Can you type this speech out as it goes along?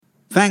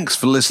Thanks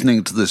for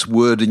listening to this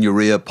Word in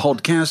Your Ear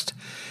podcast.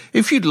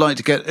 If you'd like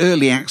to get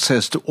early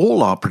access to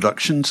all our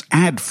productions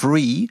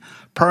ad-free,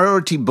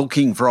 priority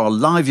booking for our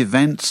live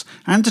events,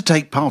 and to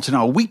take part in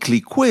our weekly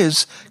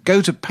quiz,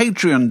 go to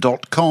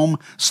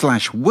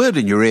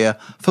patreon.com/wordinyourear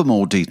for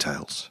more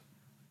details.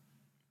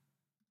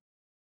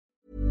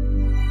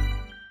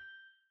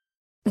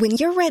 When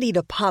you're ready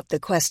to pop the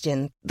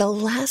question, the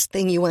last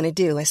thing you want to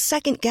do is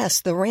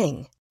second-guess the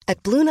ring.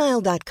 At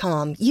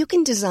BlueNile.com, you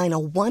can design a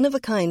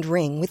one-of-a-kind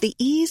ring with the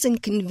ease and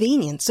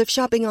convenience of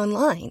shopping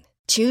online.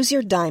 Choose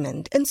your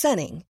diamond and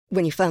setting.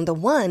 When you find the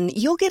one,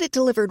 you'll get it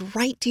delivered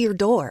right to your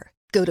door.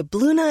 Go to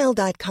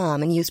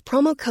BlueNile.com and use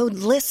promo code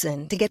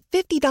LISTEN to get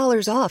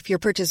 $50 off your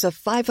purchase of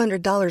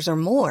 $500 or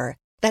more.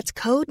 That's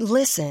code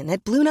LISTEN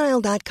at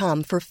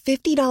BlueNile.com for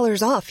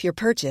 $50 off your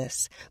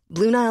purchase.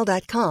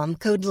 BlueNile.com,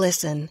 code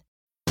LISTEN.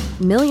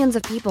 Millions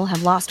of people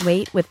have lost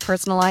weight with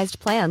personalized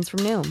plans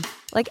from Noom.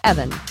 Like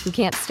Evan, who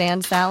can't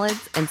stand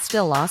salads and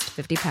still lost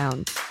 50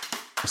 pounds.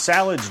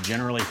 Salads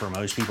generally for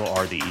most people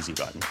are the easy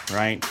button,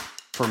 right?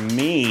 For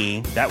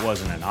me, that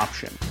wasn't an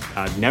option.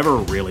 I never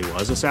really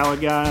was a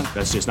salad guy.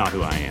 That's just not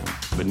who I am.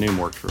 But Noom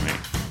worked for me.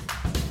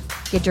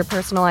 Get your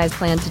personalized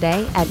plan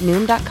today at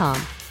Noom.com.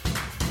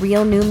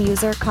 Real Noom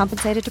user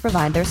compensated to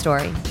provide their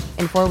story.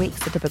 In 4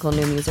 weeks, the typical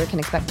Noom user can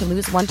expect to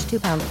lose 1 to 2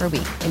 pounds per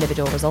week.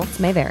 Individual results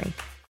may vary.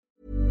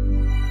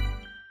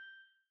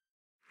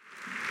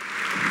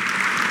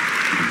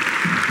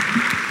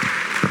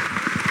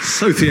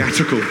 So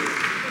theatrical,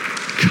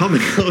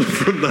 coming on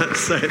from that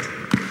set.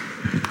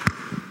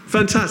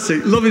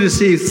 Fantastic, lovely to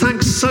see you.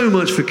 Thanks so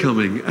much for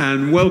coming,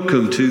 and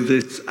welcome to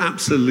this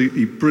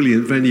absolutely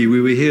brilliant venue.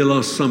 We were here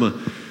last summer,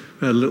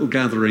 a little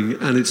gathering,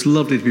 and it's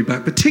lovely to be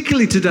back,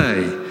 particularly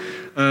today,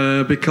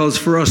 because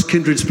for us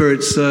kindred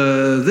spirits,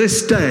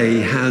 this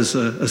day has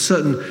a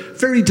certain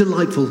very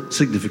delightful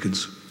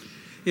significance.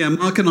 Yeah,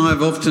 Mark and I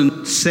have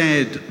often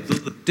said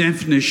that the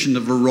definition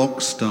of a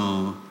rock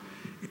star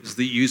is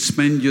that you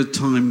spend your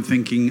time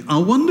thinking, I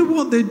wonder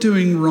what they're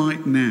doing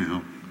right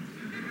now.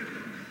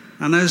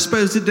 And I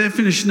suppose the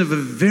definition of a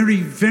very,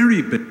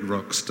 very big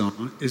rock star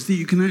is that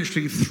you can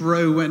actually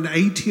throw an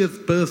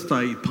 80th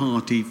birthday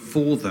party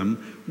for them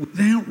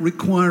without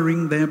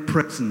requiring their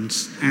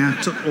presence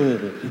at all.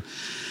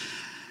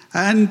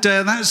 And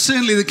that's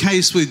certainly the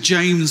case with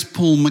James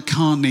Paul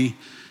McCartney,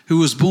 who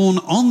was born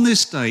on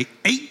this day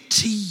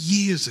 80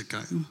 years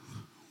ago,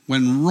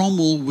 when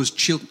Rommel was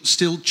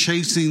still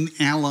chasing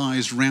the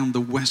Allies around the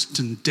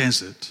Western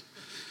Desert,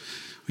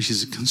 which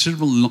is a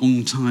considerable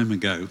long time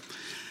ago.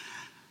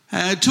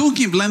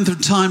 Talking of length of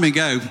time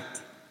ago,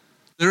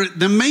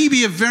 there may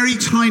be a very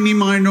tiny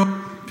minority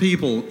of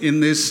people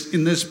in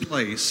this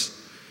place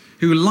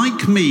who,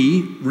 like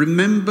me,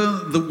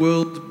 remember the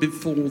world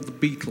before the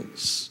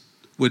Beatles.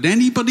 Would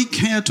anybody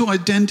care to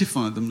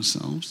identify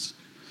themselves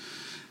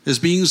as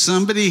being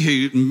somebody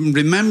who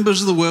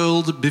remembers the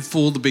world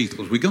before the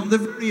Beatles? We got the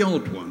very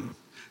odd one.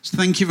 So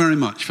thank you very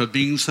much for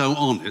being so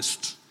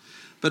honest.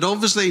 But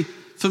obviously,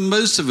 for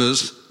most of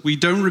us, we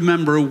don't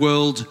remember a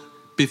world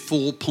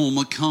before Paul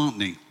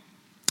McCartney.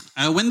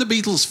 When the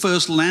Beatles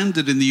first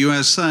landed in the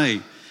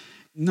USA,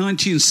 in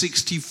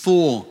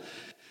 1964,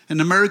 an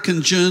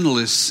American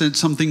journalist said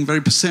something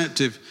very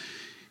perceptive.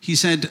 He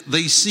said,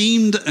 they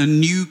seemed a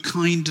new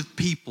kind of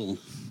people.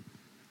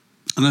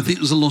 And I think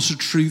there's a lot of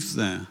truth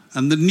there.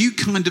 And the new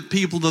kind of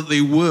people that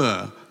they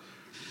were,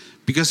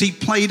 because he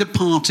played a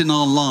part in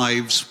our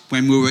lives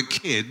when we were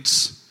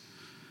kids,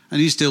 and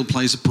he still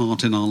plays a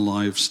part in our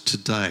lives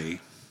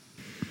today.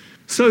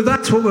 So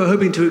that's what we're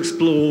hoping to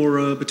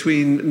explore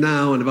between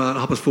now and about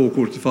 4:30,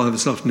 4:45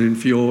 this afternoon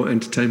for your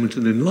entertainment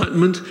and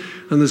enlightenment.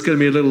 And there's going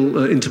to be a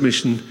little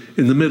intermission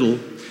in the middle.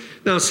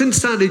 Now, since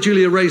sadly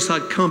Julia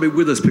Raeside can't be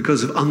with us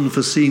because of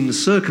unforeseen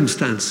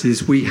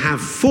circumstances, we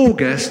have 4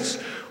 guests,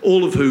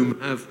 all of whom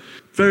have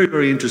very,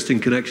 very interesting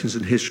connections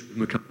and history with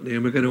McCartney,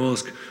 and we're going to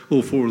ask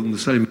all 4 of them the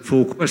same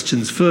 4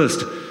 questions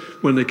first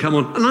when they come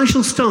on. And I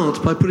shall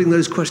start by putting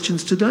those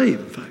questions today,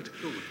 in fact.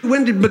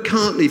 When did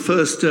McCartney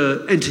first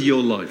enter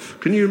your life?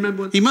 Can you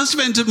remember when? He must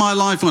have entered my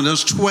life when I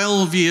was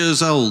 12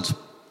 years old,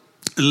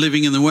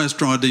 living in the West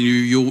Riding of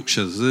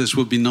Yorkshire. This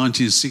would be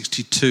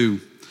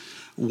 1962,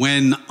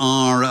 when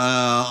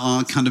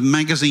our kind of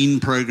magazine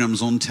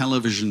programmes on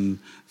television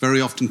very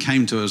often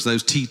came to us.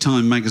 Those tea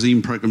time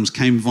magazine programmes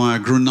came via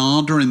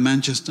Granada in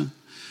Manchester,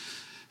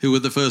 who were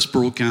the first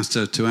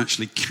broadcaster to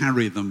actually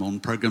carry them on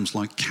programmes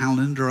like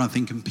Calendar, I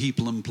think, and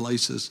People and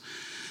Places.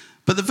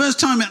 But the first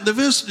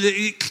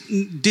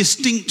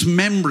distinct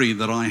memory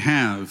that I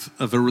have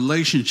of a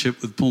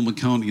relationship with Paul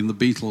McCartney and the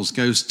Beatles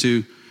goes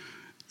to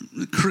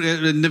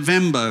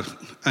November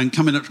and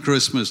coming up to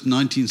Christmas,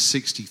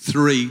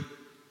 1963,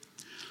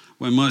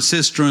 when my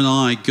sister and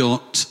I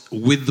got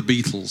with the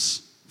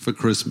Beatles for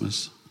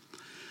Christmas.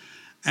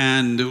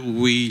 And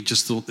we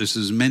just thought this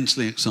was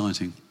immensely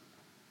exciting.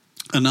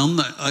 And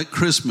at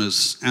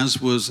Christmas, as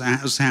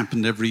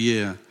happened every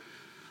year,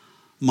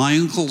 my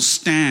Uncle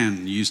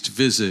Stan used to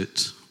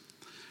visit.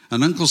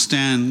 And Uncle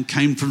Stan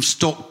came from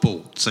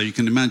Stockport, so you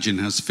can imagine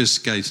how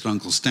sophisticated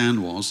Uncle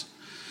Stan was.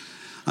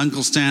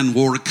 Uncle Stan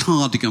wore a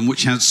cardigan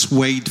which had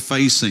suede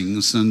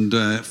facings and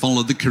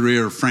followed the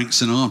career of Frank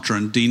Sinatra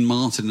and Dean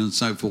Martin and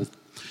so forth.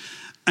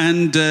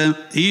 And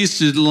he used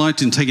to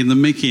delight in taking the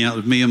mickey out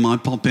of me and my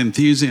pop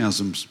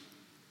enthusiasms.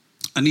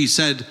 And he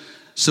said,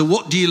 "So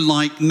what do you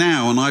like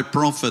now?" And I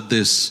proffered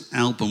this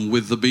album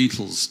with the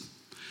Beatles.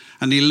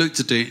 And he looked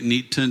at it and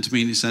he turned to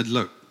me and he said,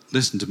 "Look,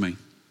 listen to me."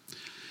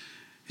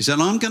 He said,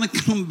 "I'm going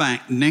to come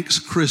back next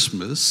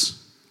Christmas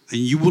and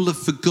you will have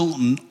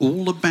forgotten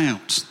all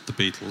about the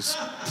Beatles."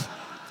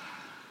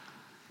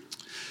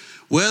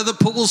 Where the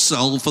poor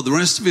soul, for the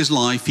rest of his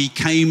life, he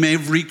came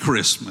every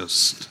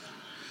Christmas.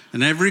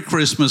 And every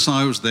Christmas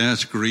I was there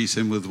to greet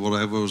him with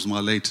whatever was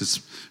my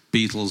latest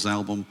Beatles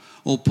album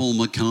or Paul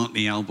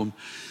McCartney album.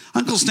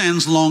 Uncle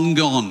Stan's long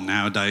gone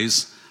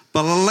nowadays,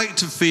 but I like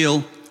to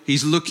feel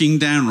he's looking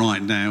down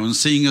right now and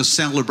seeing us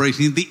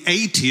celebrating the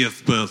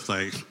 80th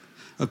birthday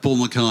of Paul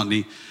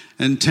McCartney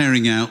and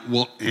tearing out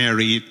what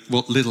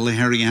little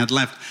Harry had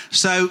left.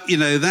 So,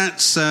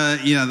 that's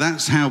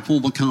how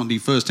Paul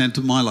McCartney first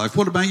entered my life.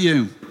 What about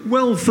you?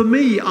 Well, for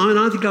me,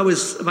 I think I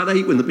was about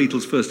 8 when the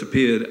Beatles first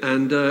appeared,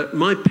 and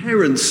my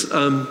parents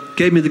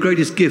gave me the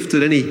greatest gift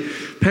that any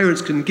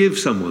parents can give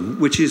someone,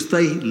 which is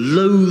they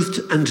loathed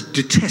and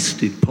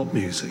detested pop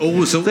music.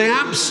 Oh, so they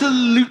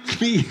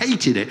absolutely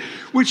hated it,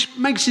 which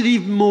makes it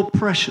even more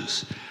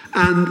precious.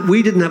 And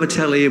we didn't have a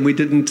telly and we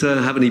didn't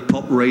have any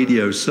pop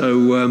radio.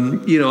 So,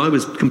 I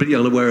was completely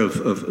unaware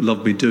of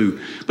Love Me Do.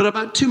 But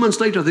about 2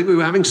 months later, I think we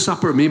were having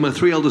supper, me and my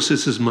 3 elder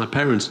sisters and my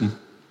parents. And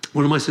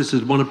one of my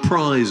sisters won a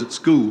prize at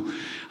school.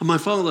 And my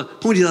father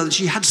pointed out that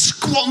she had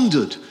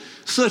squandered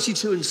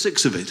 32 and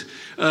 6 of it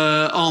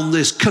on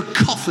this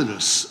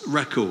cacophonous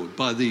record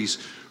by these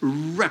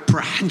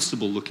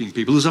reprehensible-looking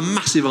people. There was a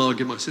massive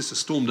argument. My sister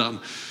stormed out and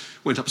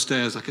went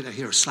upstairs. I could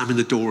hear her slamming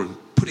the door and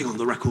putting on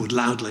the record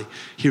loudly,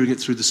 hearing it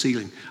through the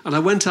ceiling. And I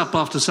went up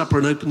after supper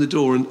and opened the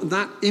door, and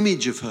that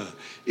image of her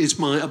is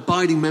my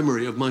abiding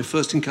memory of my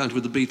first encounter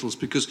with the Beatles,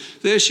 because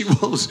there she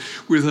was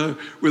with her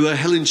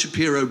Helen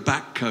Shapiro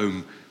back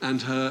comb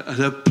and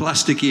her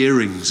plastic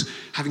earrings,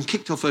 having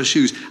kicked off her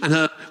shoes,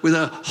 and with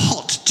her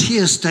hot,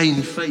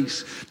 tear-stained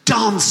face,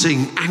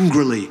 dancing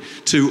angrily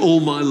to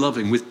All My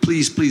Loving with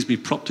Please, Please Me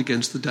propped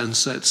against the dance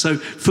set. So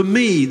for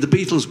me, the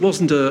Beatles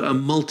wasn't a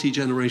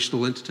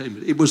multi-generational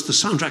entertainment. It was the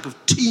soundtrack of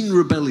teen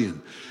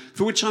rebellion,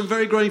 for which I'm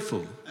very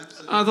grateful.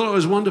 Absolutely. I thought it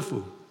was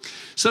wonderful.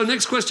 So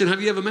next question,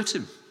 have you ever met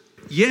him?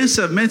 Yes,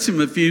 I've met him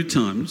a few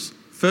times.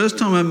 First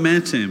time I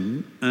met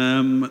him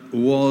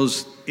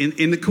was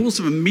in the course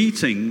of a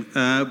meeting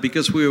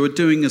because we were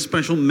doing a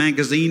special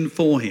magazine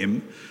for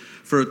him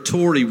for a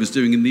tour he was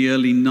doing in the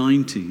early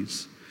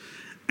 90s.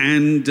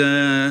 And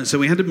so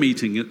we had a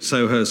meeting at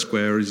Soho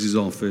Square as his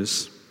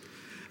office.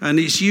 And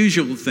it's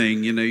usual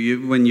thing,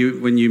 when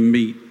you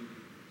meet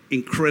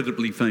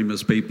incredibly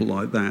famous people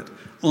like that,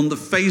 on the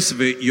face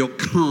of it, you're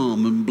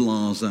calm and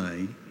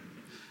blasé.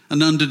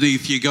 And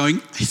underneath you're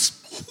going,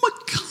 oh my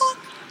God.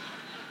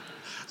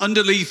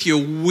 Underneath you're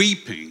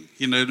weeping,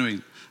 you know what I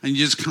mean? And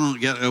you just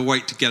can't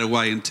wait to get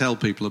away and tell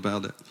people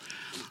about it.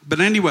 But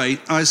anyway,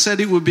 I said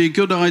it would be a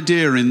good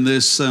idea in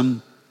this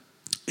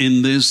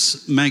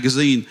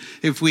magazine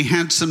if we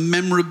had some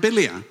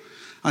memorabilia.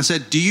 I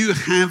said, "Do you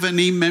have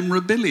any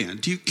memorabilia?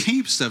 Do you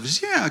keep stuff?" He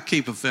said, "Yeah, I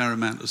keep a fair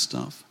amount of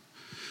stuff."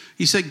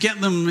 He said, "Get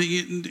them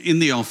in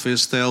the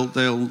office.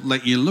 They'll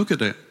let you look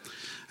at it."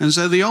 And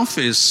so the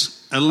office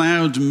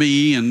allowed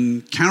me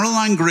and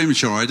Caroline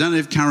Grimshaw, I don't know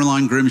if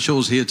Caroline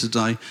Grimshaw's here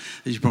today,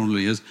 she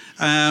probably is,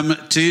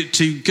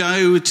 to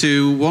go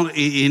to what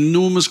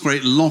enormous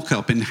great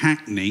lockup in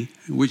Hackney,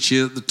 which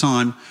at the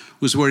time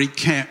was where he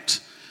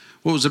kept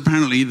what was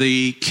apparently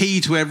the key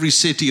to every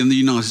city in the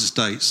United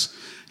States,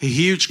 a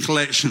huge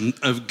collection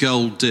of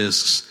gold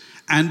discs,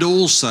 and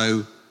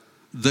also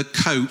the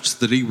coat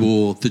that he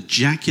wore, the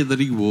jacket that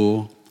he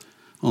wore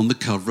on the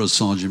cover of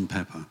Sgt.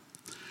 Pepper.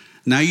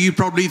 Now, you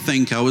probably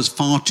think I was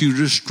far too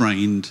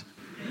restrained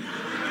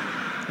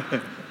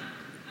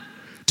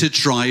to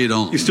try it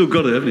on. You still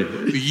got it, haven't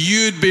you?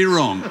 You'd be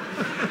wrong.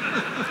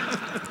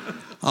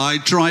 I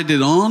tried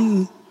it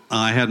on.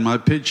 I had my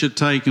picture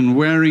taken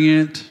wearing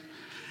it.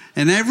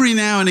 And every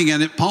now and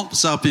again, it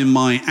pops up in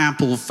my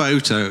Apple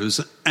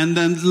photos. And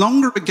the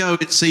longer ago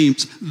it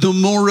seems, the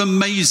more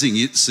amazing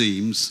it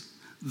seems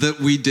that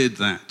we did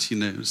that,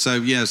 So,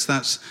 yes,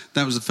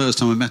 that was the first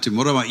time I met him.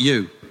 What about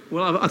you?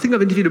 Well, I think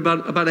I've interviewed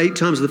about 8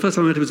 times. The first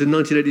time I met him was in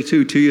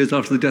 1982, 2 years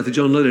after the death of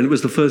John Lennon. It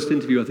was the first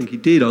interview I think he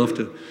did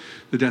after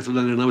the death of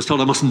Lennon. I was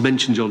told I mustn't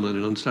mention John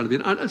Lennon,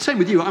 understandably. And same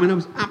with you. I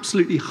was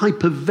absolutely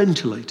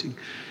hyperventilating.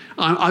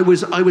 I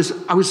was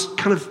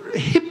kind of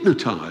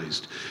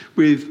hypnotised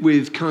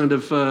with kind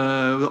of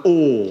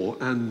awe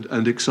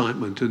and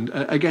excitement, and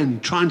again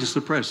trying to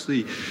suppress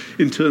the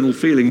internal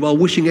feeling while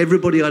wishing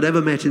everybody I'd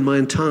ever met in my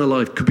entire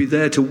life could be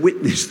there to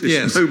witness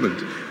this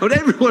moment. And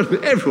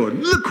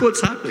everyone, look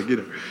what's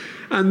happening,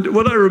 And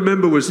what I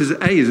remember was his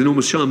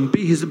enormous charm,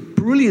 B, his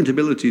brilliant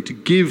ability to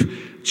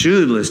give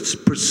journalists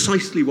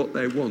precisely what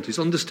they want, his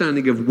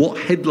understanding of what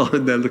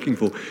headline they're looking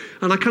for.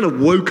 And I kind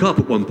of woke up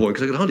at one point,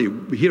 because I could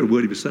hardly hear a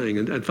word he was saying,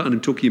 and found him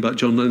talking about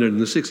John Lennon in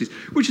the 60s,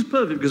 which is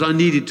perfect, because I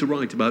needed to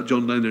write about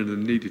John Lennon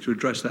and needed to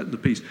address that in the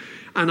piece.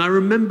 And I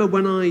remember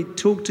when I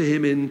talked to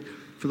him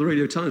for the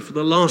Radio Times, for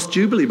the last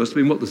Jubilee, must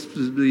have been,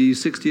 the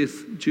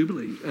 60th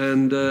Jubilee.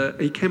 And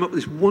he came up with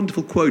this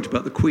wonderful quote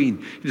about the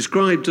Queen. He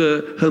described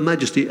Her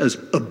Majesty as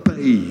a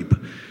babe,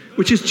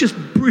 which is just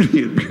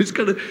brilliant, because it's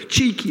kind of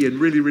cheeky and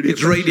really, really...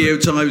 It's Radio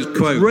Times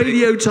quote. It's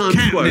Radio Times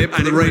quote.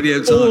 And the Radio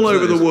Times all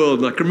over the world.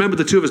 And I can remember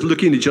the two of us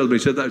looking at each other and he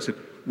said that. He said,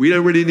 we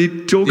don't really need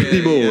to talk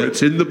anymore. Yeah.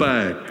 It's in the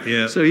bag.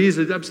 Yeah. So he's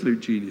an absolute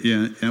genius.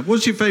 Yeah.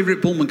 What's your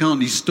favourite Paul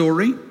McCartney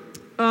story?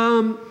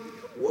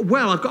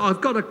 Well,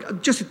 I've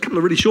got just a couple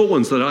of really short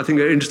ones that I think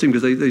are interesting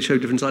because they show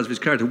different sides of his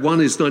character.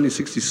 One is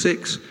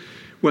 1966,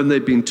 when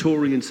they'd been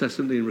touring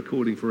incessantly and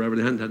recording forever.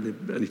 They hadn't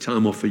had any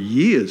time off for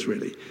years,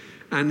 really.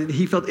 And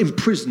he felt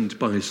imprisoned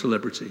by his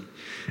celebrity.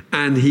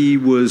 And he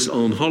was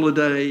on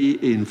holiday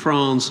in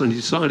France, and he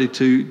decided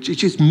he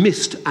just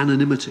missed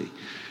anonymity.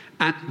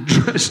 And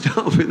dressed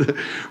up with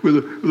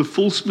a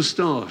false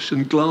moustache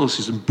and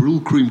glasses and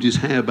brill-creamed his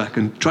hair back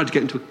and tried to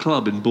get into a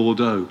club in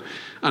Bordeaux.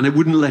 And they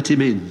wouldn't let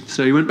him in.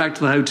 So he went back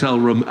to the hotel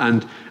room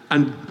and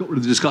got rid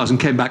of the disguise and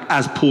came back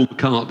as Paul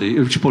McCartney,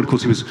 at which point, of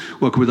course, he was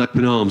working with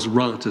open arms,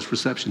 riotous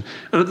reception.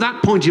 And at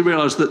that point, he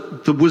realised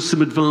that there was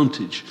some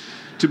advantage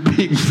to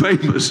being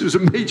famous. It was a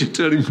major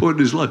turning point in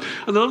his life.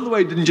 And the other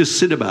way, he didn't just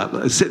sit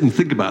and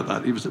think about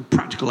that. It was a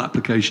practical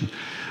application.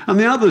 And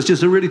the other is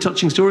just a really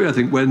touching story, I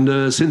think,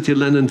 when Cynthia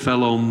Lennon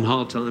fell on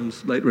hard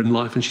times later in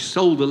life, and she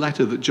sold a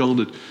letter that John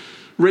had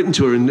written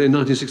to her in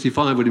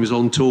 1965 when he was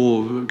on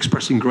tour,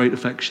 expressing great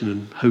affection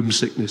and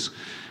homesickness.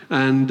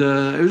 And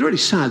it was really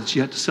sad that she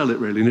had to sell it,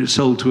 really, and it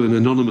sold to an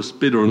anonymous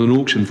bidder on an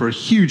auction for a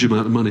huge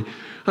amount of money.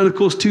 And, of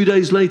course, 2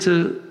 days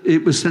later,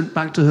 it was sent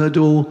back to her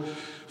door,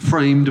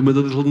 framed and with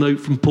a little note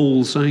from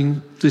Paul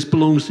saying, "This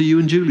belongs to you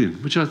and Julian,"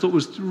 which I thought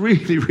was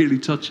really, really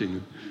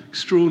touching,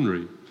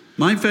 extraordinary.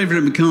 My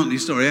favourite McCartney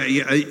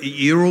story,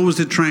 you're always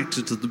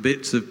attracted to the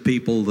bits of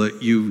people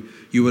that you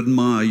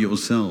admire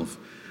yourself.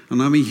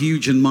 And I'm a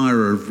huge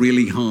admirer of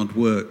really hard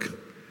work.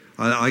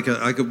 I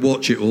could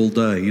watch it all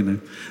day, you know.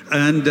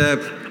 And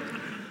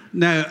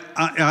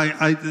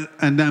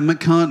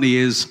McCartney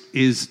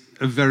is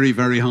a very,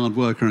 very hard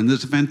worker. And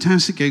there's a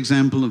fantastic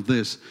example of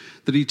this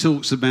that he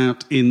talks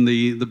about in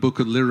the book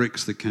of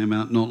lyrics that came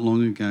out not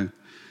long ago.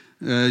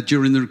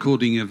 During the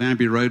recording of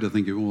Abbey Road, I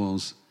think it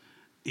was,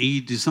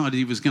 he decided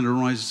he was going to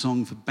write a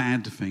song for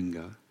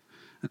Badfinger.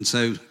 And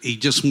so he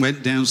just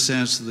went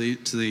downstairs to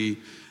the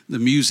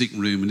music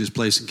room in his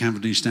place in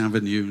Cavendish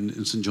Avenue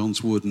in St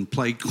John's Wood and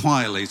played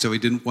quietly so he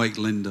didn't wake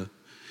Linda.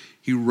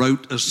 He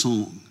wrote a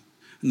song.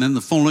 And then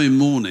the following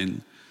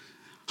morning,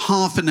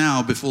 half an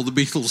hour before the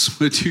Beatles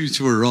were due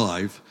to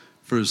arrive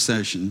for a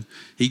session,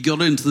 he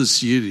got into the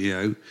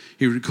studio,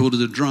 he recorded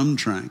a drum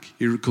track,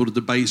 he recorded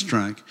the bass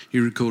track, he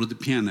recorded the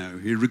piano,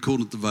 he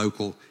recorded the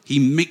vocal, he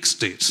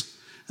mixed it,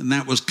 and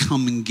that was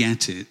Come and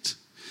Get It,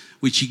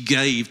 which he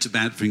gave to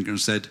Badfinger and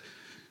said,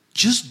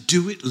 "Just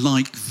do it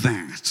like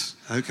that."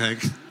 Okay,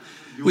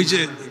 which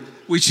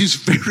is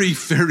very,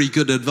 very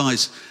good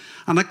advice.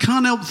 And I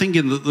can't help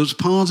thinking that there was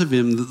part of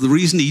him that the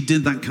reason he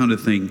did that kind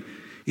of thing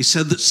is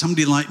so that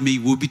somebody like me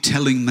will be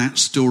telling that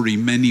story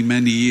many,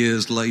 many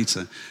years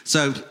later.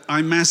 So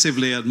I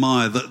massively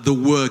admire the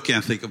work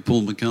ethic of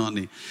Paul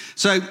McCartney.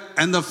 So,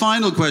 and the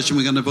final question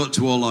we're going to put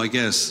to all our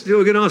guests.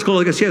 We're going to ask all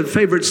our guests, the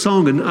favourite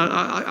song. And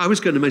I was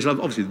going to mention,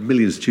 obviously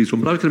millions to choose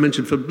from, but I was going to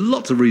mention for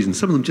lots of reasons,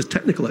 some of them just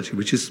technical actually,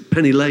 which is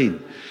Penny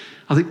Lane.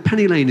 I think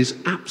Penny Lane is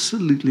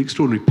absolutely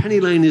extraordinary. Penny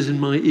Lane is in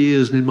my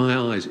ears and in my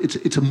eyes. It's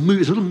a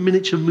little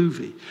miniature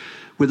movie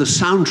with a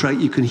soundtrack.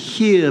 You can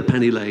hear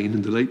Penny Lane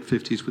in the late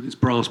 50s with its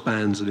brass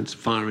bands and its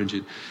fire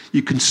engine.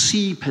 You can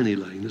see Penny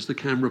Lane as the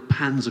camera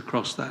pans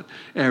across that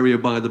area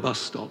by the bus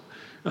stop.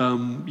 All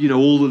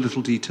the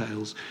little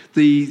details.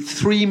 The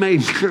three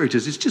main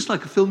characters, it's just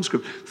like a film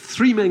script.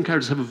 Three main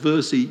characters have a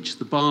verse each: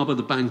 the barber,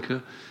 the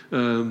banker,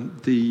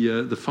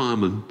 the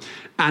fireman.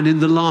 And in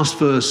the last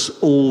verse,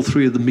 all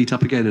three of them meet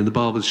up again in the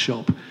barber's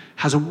shop.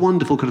 Has a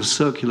wonderful kind of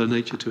circular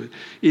nature to it.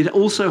 It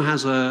also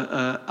has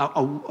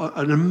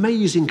an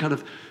amazing kind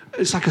of,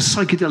 it's like a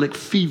psychedelic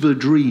fever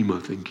dream, I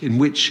think, in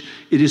which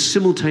it is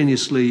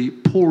simultaneously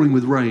pouring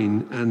with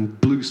rain and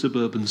blue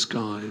suburban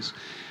skies.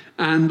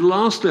 And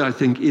lastly, I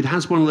think it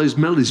has one of those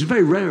melodies, it's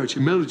very rare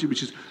actually, a melody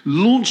which is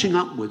launching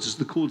upwards as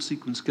the chord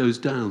sequence goes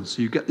down.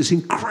 So you get this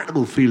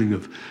incredible feeling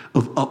of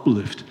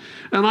uplift.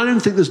 And I don't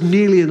think there's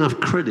nearly enough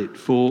credit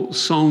for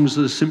songs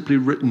that are simply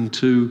written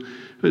to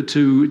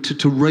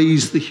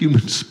raise the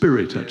human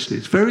spirit, actually.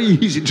 It's very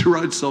easy to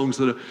write songs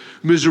that are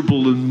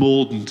miserable and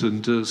mordant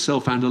and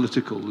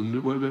self-analytical,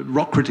 and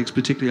rock critics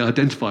particularly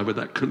identify with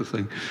that kind of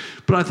thing.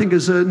 But I think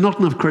there's not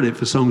enough credit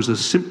for songs that are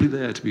simply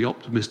there to be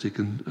optimistic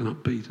and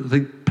upbeat. I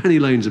think Penny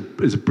Lane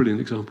is a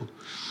brilliant example.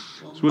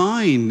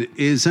 Mine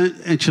is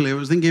actually, I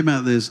was thinking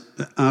about this.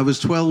 I was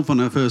 12 when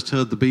I first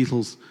heard the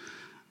Beatles,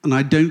 and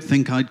I don't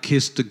think I'd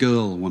kissed a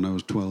girl when I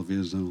was 12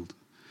 years old.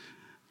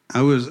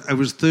 I was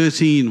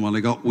 13 when I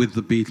got with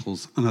the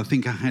Beatles, and I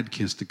think I had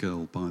kissed a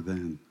girl by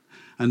then.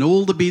 And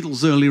all the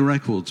Beatles' early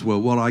records were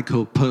what I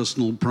call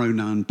personal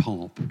pronoun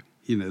pop.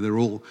 You know, they're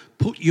all,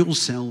 put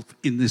yourself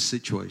in this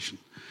situation.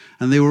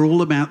 And they were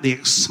all about the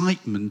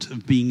excitement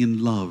of being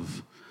in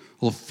love,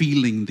 or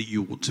feeling that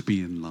you ought to be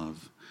in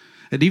love.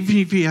 And even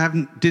if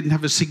you didn't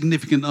have a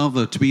significant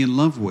other to be in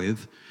love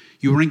with,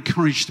 you were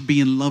encouraged to be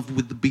in love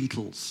with the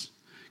Beatles,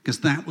 because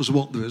that was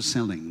what they were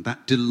selling,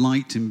 that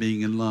delight in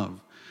being in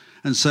love.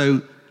 And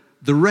so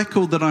the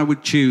record that I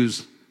would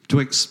choose to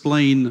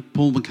explain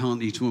Paul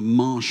McCartney to a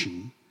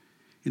Martian,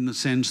 in the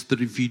sense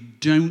that if you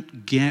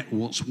don't get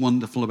what's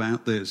wonderful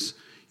about this,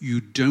 you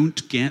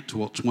don't get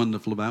what's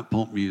wonderful about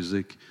pop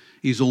music,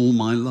 is All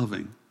My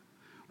Loving,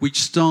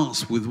 which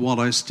starts with what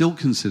I still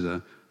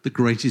consider the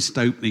greatest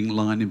opening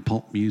line in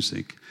pop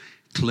music: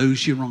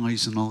 close your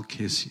eyes and I'll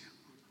kiss you.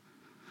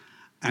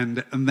 And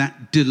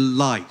that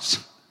delight,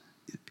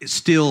 it's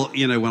still,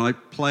 you know, when I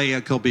play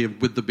a copy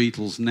of With the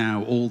Beatles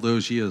now, all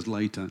those years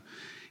later,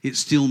 it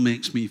still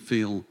makes me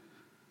feel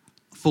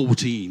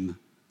 14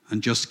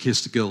 and just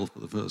kissed a girl for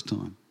the first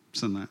time.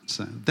 So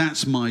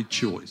that's my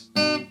choice.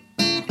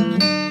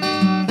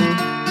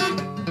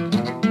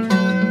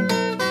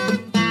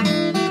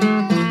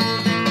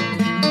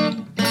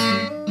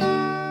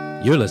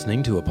 You're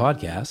listening to a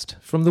podcast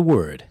from The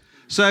Word.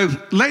 So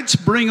let's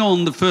bring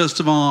on the first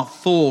of our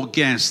 4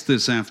 guests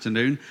this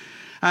afternoon.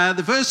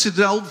 The first is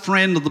an old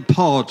friend of the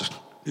pod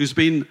who's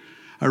been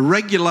a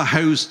regular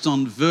host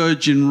on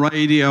Virgin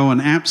Radio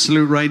and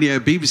Absolute Radio,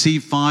 BBC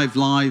 5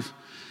 Live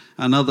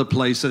and other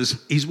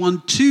places. He's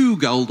won 2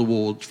 Gold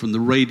Awards from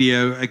the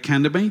Radio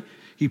Academy.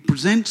 He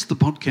presents the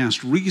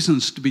podcast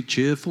Reasons to be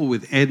Cheerful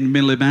with Ed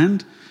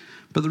Miliband.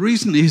 But the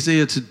reason he's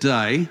here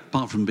today,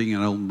 apart from being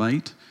an old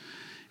mate,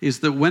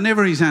 is that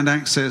whenever he's had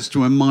access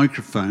to a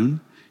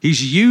microphone,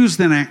 he's used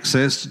that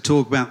access to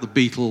talk about the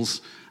Beatles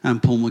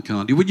and Paul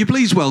McCartney. Would you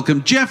please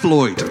welcome Jeff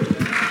Lloyd? Are you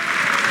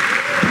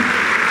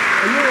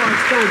all right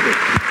standing?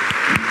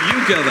 You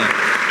go there.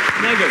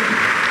 No, go.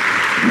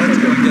 Let's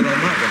go and get on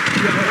that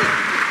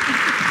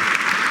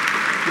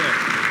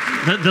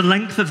one. The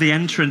length of the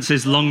entrance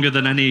is longer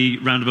than any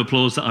round of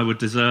applause that I would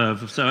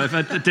deserve. So if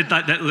I did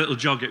that little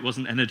jog, it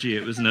wasn't energy,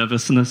 it was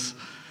nervousness.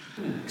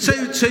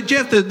 So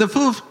Jeff, the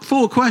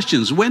 4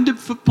 questions. When did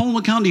Paul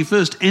McCartney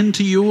first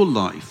enter your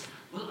life?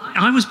 Well,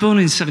 I was born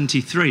in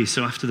 73,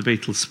 so after the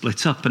Beatles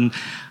split up, and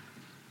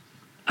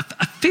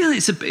I feel I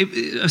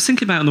was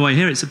thinking about it on the way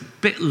here, it's a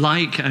bit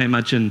like, I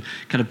imagine,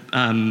 kind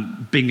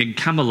of being in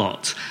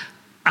Camelot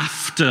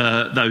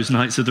after those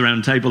Knights of the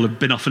Round Table have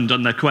been off and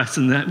done their quest,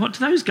 and what do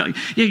those guys...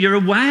 Yeah, you're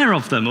aware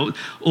of them.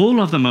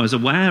 All of them I was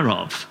aware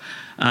of.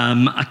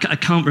 I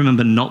can't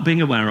remember not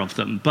being aware of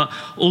them, but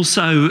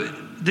also...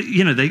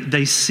 You know,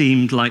 they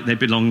seemed like they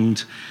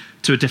belonged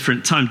to a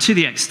different time, to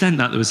the extent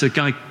that there was a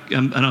guy,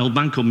 an old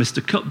man called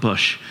Mr.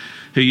 Cutbush,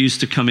 who used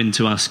to come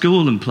into our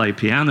school and play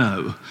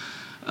piano.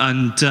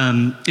 And,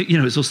 you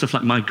know, it's all stuff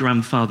like My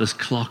Grandfather's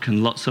Clock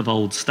and lots of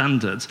old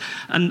standards.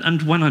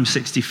 And When I'm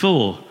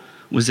 64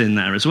 was in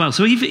there as well.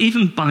 So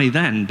even by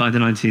then, by the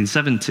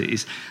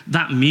 1970s,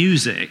 that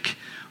music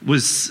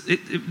was,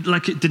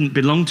 like it didn't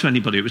belong to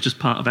anybody. It was just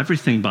part of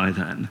everything by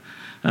then.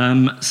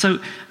 So...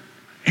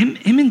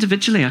 Him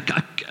individually, I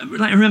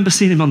remember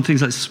seeing him on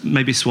things like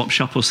maybe Swap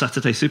Shop or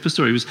Saturday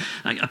Superstore. He was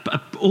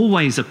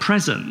always a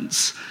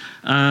presence,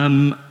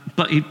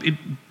 but it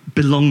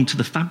belonged to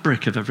the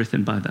fabric of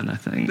everything by then, I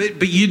think.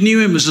 But you knew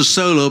him as a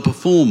solo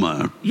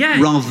performer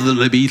rather than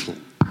a Beatle.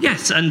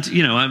 Yes, and,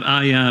 you know,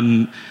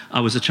 I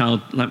was a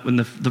child like when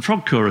the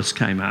Frog Chorus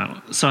came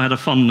out, so I had a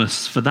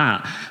fondness for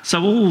that.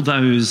 So all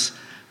those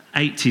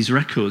 80s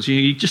records,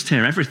 you just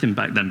hear everything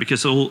back then,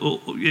 because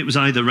it was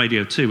either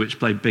Radio 2, which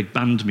played big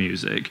band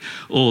music,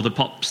 or the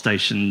pop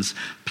stations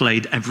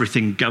played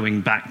everything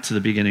going back to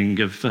the beginning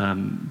of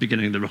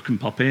the rock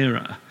and pop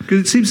era.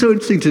 Because it seems so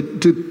interesting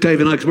to Dave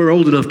and I, because we're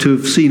old enough to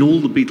have seen all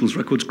the Beatles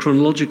records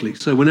chronologically.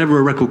 So whenever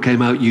a record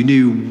came out, you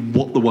knew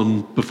what the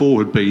one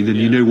before had been, and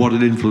you knew what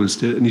had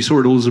influenced it, and you saw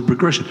it all as a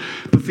progression.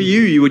 But for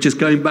you were just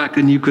going back,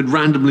 and you could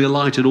randomly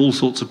alight at all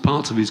sorts of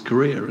parts of his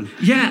career.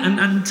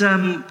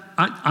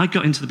 I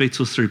got into the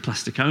Beatles through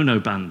Plastic Ono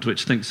Band,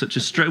 which I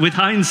think with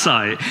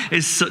hindsight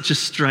is such a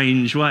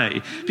strange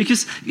way,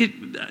 because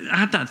I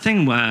had that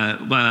thing where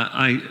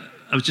I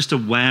was just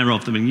aware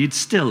of them, and you'd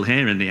still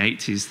hear in the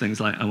 80s things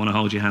like I Want to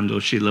Hold Your Hand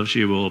or She Loves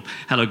You or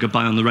Hello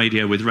Goodbye on the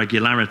radio with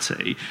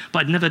regularity,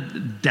 but I'd never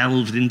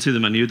delved into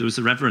them. I knew there was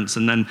a reverence,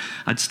 and then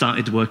I'd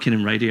started working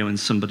in radio, and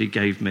somebody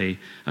gave me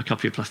a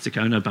copy of Plastic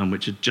Ono Band,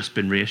 which had just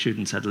been reissued,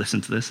 and said,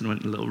 listen to this, and I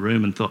went in a little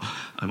room and thought,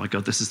 oh my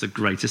God, this is the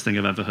greatest thing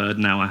I've ever heard.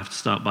 Now I have to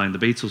start buying the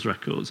Beatles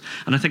records.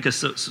 And I think I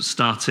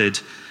started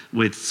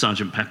with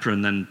Sgt. Pepper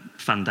and then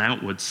fanned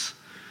outwards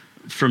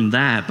from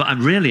there. But I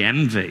really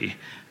envy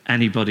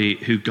anybody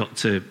who got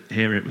to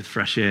hear it with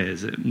fresh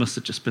ears. It must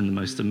have just been the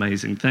most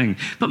amazing thing.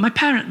 But my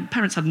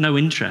parents had no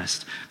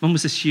interest. Mum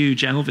was this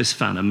huge Elvis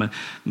fan, and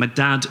my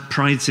dad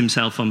prides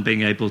himself on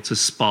being able to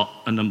spot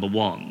a number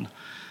one.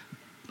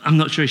 I'm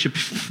not sure he should be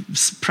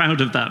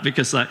proud of that,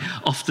 because like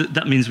often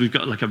that means we've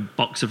got like a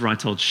box of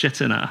right old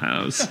shit in our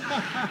house.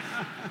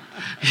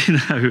 You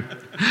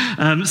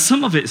know,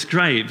 some of it's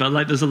great, but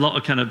like there's a lot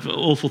of kind of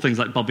awful things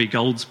like Bobby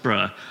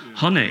Goldsboro,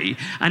 Honey,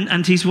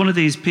 and he's one of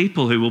these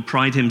people who will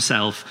pride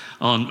himself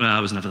on, well, I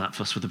was never that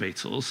fussed with the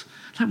Beatles.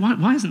 Like,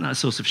 why isn't that a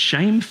source of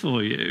shame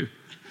for you?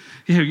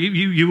 You know,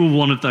 you were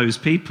one of those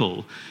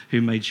people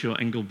who made sure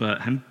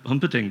Engelbert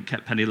Humperdinck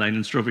kept Penny Lane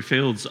and Strawberry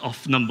Fields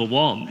off number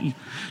one.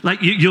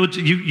 Like,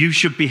 you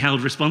should be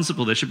held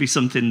responsible. There should be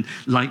something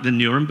like the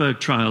Nuremberg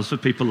trials for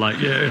people like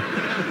you.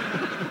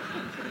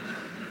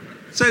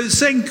 So the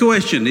second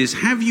question is,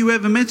 have you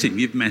ever met him?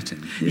 You've met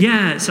him.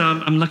 Yeah, so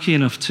I'm lucky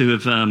enough to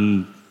have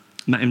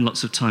met him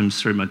lots of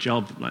times through my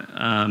job. Like,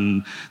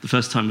 the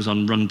first time was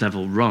on Run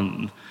Devil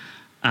Run,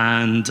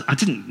 and I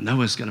didn't know I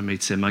was going to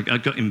meet him. I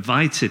got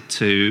invited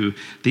to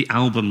the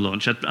album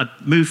launch. I'd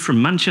moved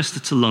from Manchester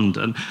to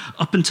London.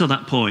 Up until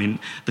that point,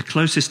 the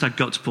closest I'd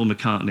got to Paul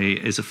McCartney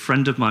is a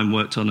friend of mine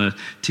worked on a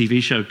TV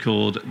show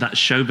called That's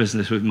Show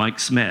Business with Mike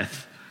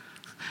Smith.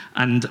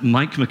 And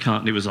Mike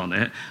McCartney was on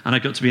it, and I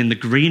got to be in the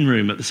green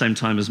room at the same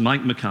time as Mike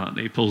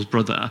McCartney, Paul's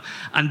brother,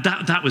 and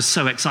that was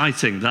so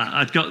exciting that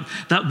I'd got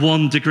that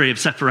 1 degree of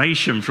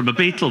separation from a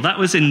Beatle. That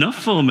was enough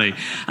for me.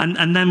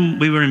 And then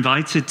we were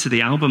invited to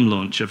the album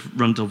launch of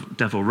Run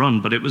Devil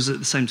Run, but it was at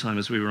the same time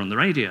as we were on the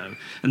radio,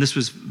 and this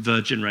was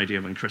Virgin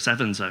Radio when Chris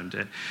Evans owned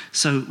it.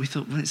 So we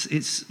thought, well,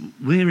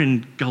 we're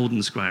in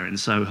Golden Square in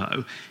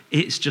Soho.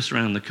 It's just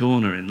around the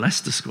corner in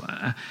Leicester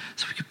Square,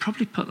 so we could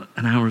probably put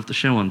an hour of the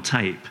show on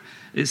tape.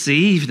 It's the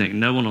evening,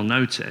 no one will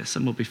notice,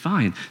 and we'll be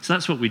fine. So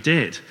that's what we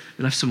did.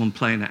 We left someone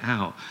playing it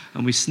out,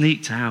 and we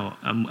sneaked out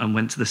and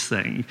went to this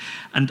thing.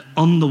 And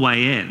on the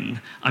way in,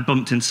 I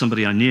bumped into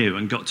somebody I knew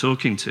and got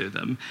talking to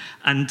them.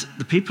 And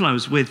the people I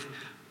was with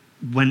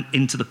went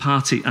into the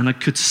party, and I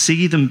could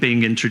see them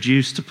being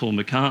introduced to Paul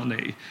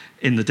McCartney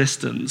in the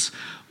distance,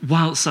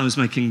 whilst I was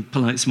making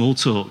polite small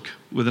talk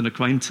with an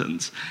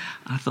acquaintance.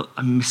 I thought,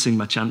 I'm missing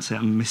my chance here,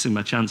 I'm missing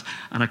my chance.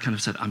 And I kind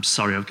of said, I'm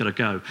sorry, I've got to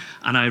go.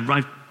 And I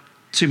arrived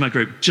to my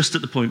group just at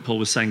the point Paul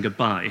was saying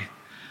goodbye.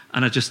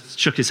 And I just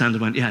shook his hand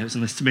and went, yeah, it was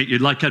nice to meet you,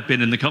 like I'd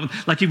been in the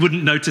like he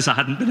wouldn't notice I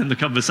hadn't been in the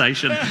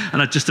conversation,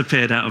 and I'd just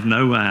appeared out of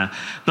nowhere.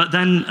 But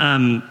then,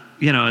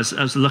 you know, I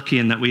was lucky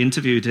in that we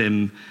interviewed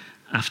him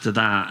after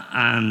that,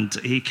 and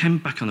he came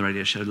back on the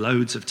radio show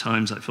loads of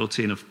times, like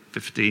 14 or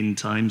 15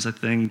 times, I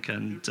think.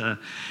 And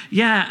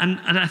yeah,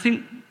 and I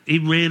think he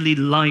really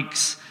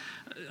likes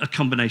a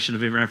combination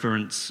of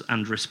irreverence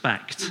and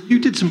respect. You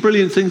did some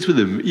brilliant things with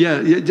him.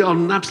 Yeah,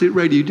 on Absolute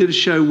Radio, you did a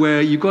show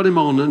where you got him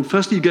on, and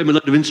firstly you gave him a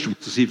load of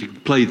instruments to see if he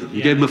could play them.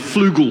 You gave him a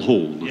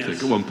flugelhorn, I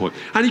think, at one point.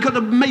 And he got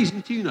an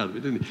amazing tune out of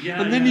it, didn't he?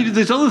 Yeah, and then you did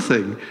this other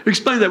thing.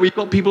 Explain that, where you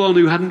got people on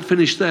who hadn't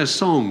finished their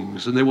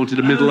songs, and they wanted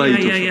a middle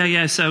age.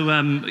 Yeah. So,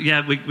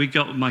 we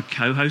got my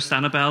co-host,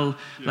 Annabelle,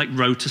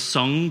 wrote a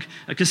song.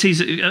 Because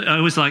I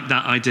always liked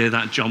that idea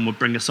that John would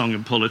bring a song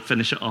and Paul would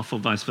finish it off, or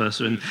vice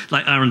versa. And,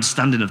 our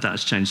understanding of that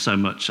has changed so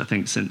much, I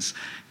think, since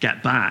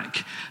Get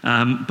Back.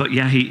 But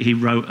yeah, he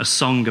wrote a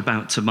song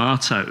about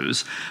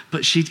tomatoes,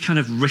 but she'd kind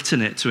of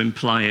written it to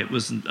imply it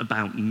wasn't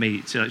about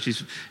meat.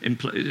 She's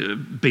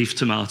beef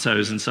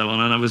tomatoes and so on,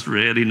 and I was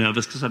really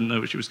nervous because I didn't know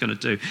what she was going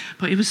to do.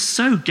 But it was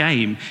so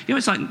game. You know,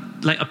 it's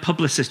like a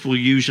publicist will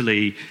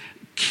usually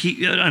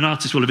an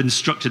artist will have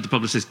instructed the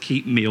publicist,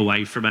 keep me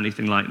away from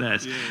anything like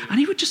this. Yeah. And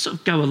he would just sort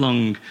of go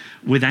along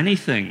with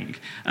anything.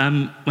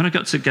 When I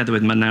got together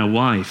with my now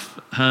wife,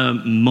 her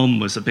mum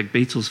was a big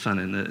Beatles fan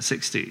in the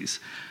 60s,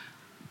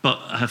 but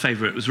her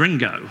favourite was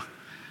Ringo.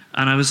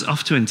 And I was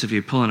off to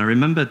interview Paul, and I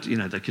remembered,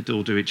 they could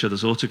all do each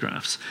other's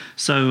autographs.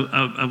 So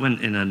I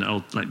went in an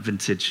old,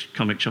 vintage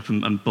comic shop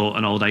and bought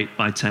an old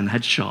 8x10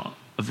 headshot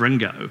of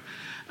Ringo,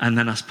 and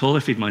then asked Paul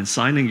if he'd mind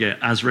signing it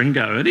as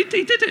Ringo. And he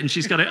did it, and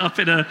she's got it up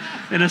in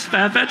a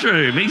spare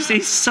bedroom.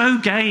 He's so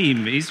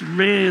game. He's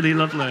really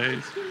lovely.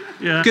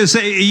 Yeah. Because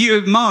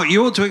Mark,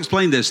 you ought to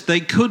explain this. They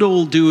could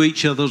all do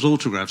each other's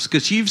autographs,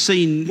 because you've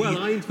seen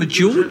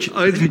George.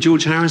 I interviewed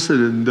George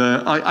Harrison, and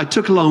I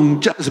took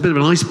along, as a bit of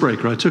an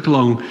icebreaker, I took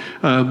along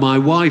my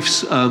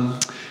wife's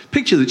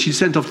picture that she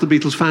sent off to the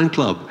Beatles fan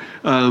club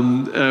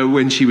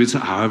when she was,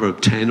 however,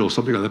 10 or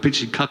something like that. A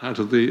picture she cut out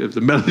of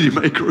the Melody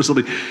Maker or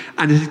something,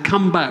 and it had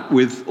come back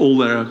with all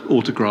their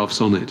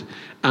autographs on it.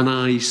 And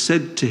I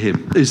said to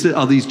him,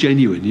 are these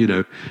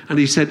genuine, And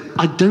he said,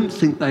 I don't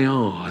think they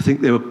are. I think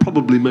they were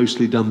probably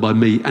mostly done by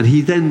me. And he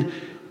then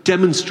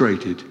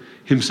demonstrated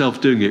himself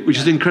doing it, which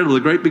is incredible. A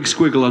great big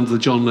squiggle under the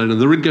John Lennon,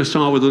 the Ringo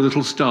Starr with a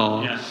little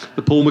star,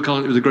 the Paul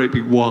McCartney with a great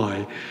big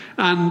Y.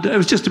 And it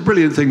was just a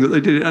brilliant thing that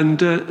they did. And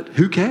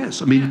who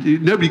cares? I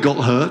mean, nobody got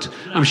hurt.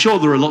 I'm sure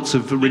there are lots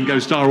of Ringo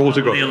Starr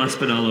autographs. Neil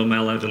Aspinall,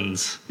 Mel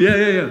Evans.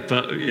 Yeah.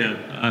 But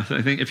I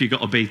think if you've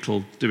got a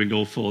Beatle doing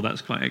all four,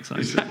 that's quite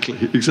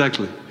exciting.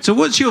 Exactly. So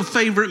what's your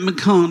favourite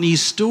McCartney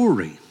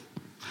story?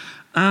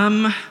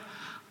 I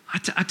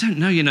don't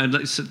know,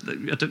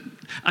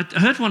 I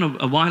heard one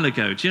a while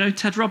ago. Do you know who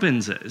Ted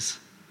Robbins is?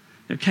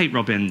 Kate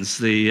Robbins,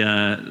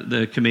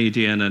 the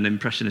comedian and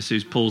impressionist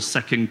who's Paul's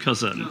second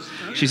cousin.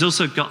 She's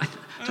also got,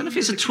 I don't know if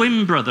he's a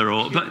twin brother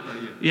but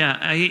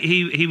yeah,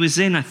 he was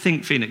in, I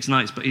think, Phoenix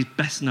Nights, but he's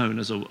best known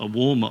as a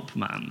warm-up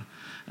man.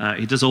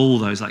 He does all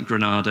those like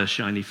Granada,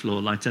 Shiny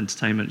Floor, light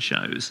entertainment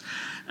shows.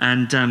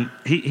 And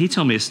he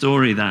told me a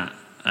story that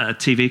a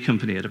TV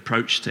company had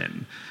approached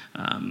him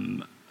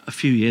a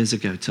few years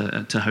ago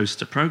to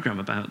host a programme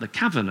about the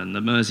Cavern and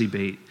the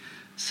Merseybeat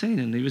scene,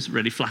 and he was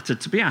really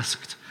flattered to be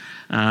asked.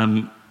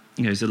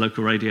 He's a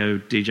local radio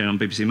DJ on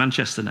BBC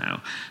Manchester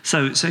now.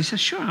 So he says,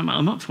 sure,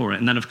 I'm up for it.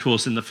 And then, of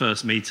course, in the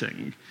first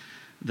meeting,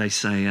 they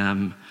say,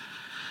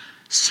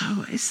 so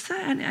is there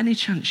any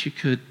chance you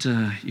could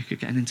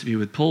get an interview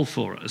with Paul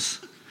for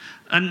us?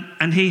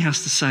 And he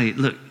has to say,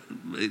 look,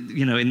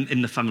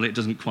 in the family it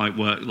doesn't quite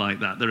work like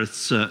that. There are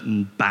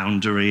certain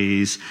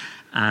boundaries.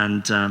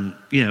 And,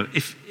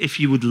 if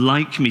you would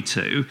like me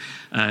to,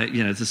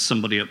 there's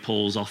somebody at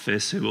Paul's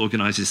office who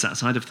organises that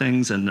side of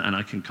things, and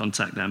I can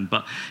contact them.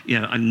 But,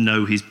 I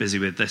know he's busy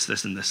with this,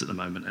 and this at the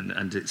moment,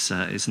 and it's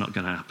not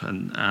going to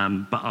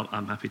happen. But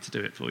I'm happy to do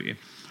it for you.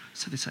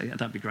 So they say, yeah,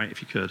 that'd be great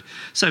if you could.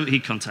 So he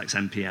contacts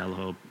MPL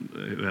or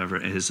whoever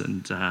it is,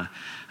 and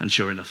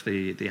sure enough,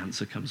 the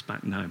answer comes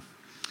back no.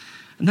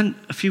 And then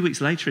a few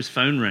weeks later, his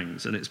phone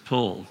rings, and it's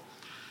Paul.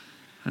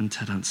 And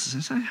Ted answers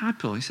and says, hi,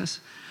 Paul. He says,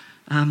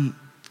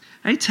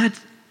 hey, Ted,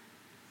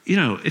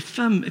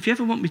 if you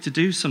ever want me to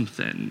do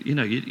something,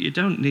 you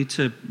don't need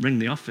to ring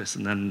the office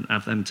and then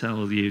have them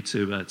tell you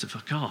to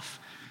fuck off.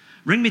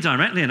 Ring me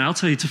directly and I'll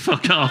tell you to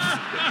fuck off.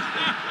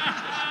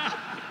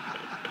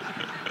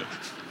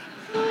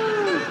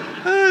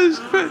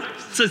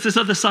 So it's this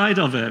other side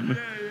of him.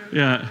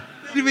 Yeah.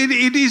 I mean,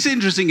 it is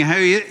interesting how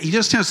he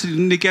just has to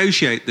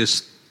negotiate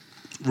this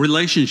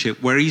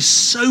relationship where he's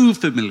so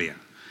familiar,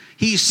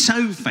 he's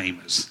so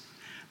famous,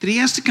 that he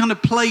has to kind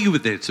of play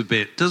with it a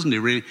bit, doesn't he,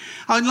 really?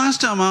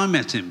 Last time I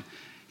met him,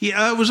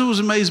 I was always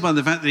amazed by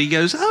the fact that he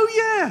goes, oh,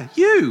 yeah,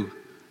 you.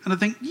 And I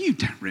think, you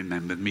don't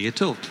remember me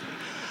at all.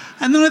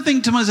 And then I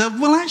think to myself,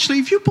 well, actually,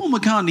 if you're Paul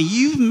McCartney,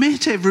 you've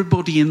met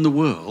everybody in the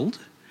world,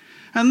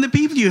 and the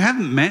people you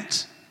haven't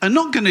met are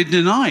not going to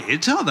deny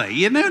it, are they?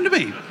 You know what I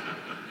mean?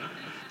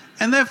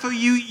 And therefore,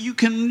 you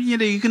can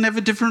have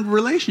a different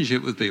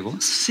relationship with people.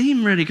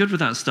 Seem really good with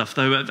that stuff,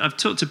 though. I've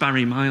talked to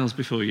Barry Miles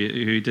before,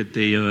 who did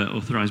the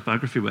authorised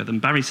biography with, and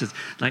Barry says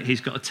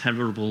he's got a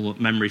terrible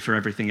memory for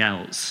everything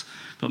else,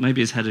 but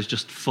maybe his head is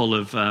just full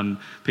of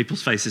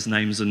people's faces,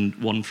 names, and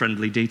one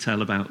friendly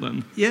detail about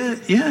them. Yeah.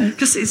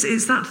 Because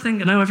it's that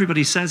thing. I know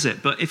everybody says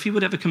it, but if he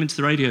would ever come into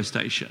the radio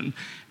station,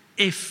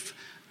 if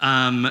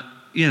there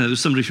was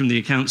somebody from the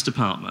accounts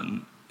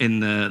department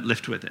in the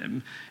lift with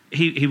him,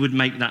 he would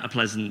make that a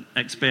pleasant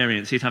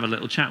experience. He'd have a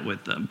little chat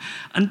with them.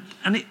 And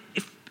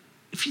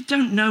if you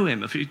don't know him,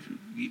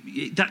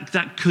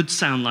 that could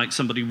sound like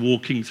somebody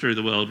walking through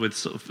the world with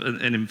sort of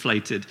an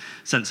inflated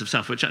sense of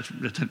self, which I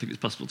don't think it's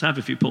possible to have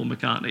if you're Paul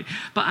McCartney.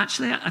 But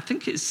actually, I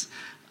think it's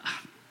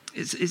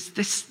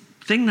this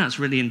thing that's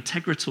really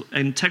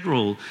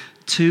integral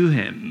to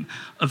him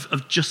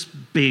of just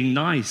being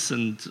nice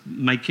and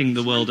making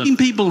the world... Making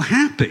people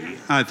happy,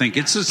 I think.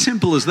 It's as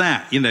simple as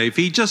that. If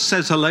he just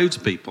says hello to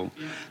people,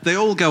 they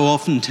all go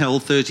off and tell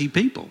 30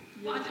 people.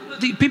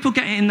 People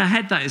get it in their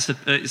head that he's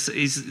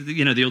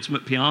the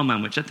ultimate PR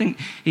man, which I think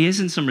he is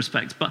in some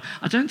respects. But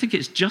I don't think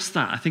it's just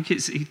that. I think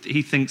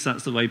he thinks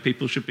that's the way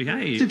people should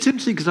behave. It's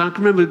interesting because I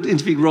can remember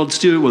interviewing Rod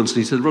Stewart once,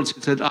 and Rod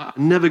Stewart said, I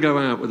never go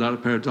out without a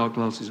pair of dark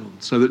glasses on,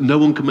 so that no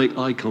one can make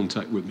eye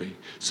contact with me.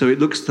 So it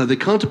looks so they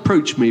can't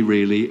approach me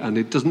really, and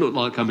it doesn't look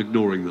like I'm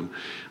ignoring them.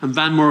 And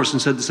Van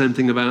Morrison said the same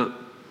thing about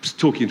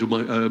talking to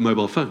a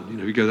mobile phone.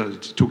 He goes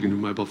out talking to a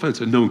mobile phone,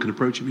 so no one can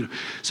approach him.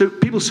 So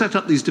people set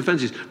up these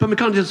defences. But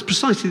McCartney does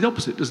precisely the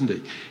opposite, doesn't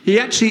he?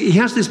 He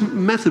has this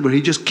method where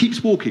he just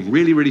keeps walking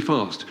really, really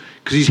fast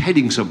because he's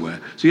heading somewhere.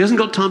 So he hasn't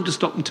got time to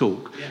stop and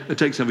talk and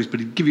take selfies, but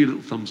he'd give you a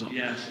little thumbs up.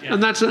 Yeah.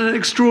 And that's an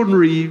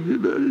extraordinary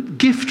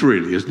gift,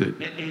 really, isn't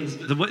it? It is.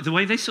 The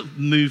way they sort of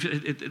move,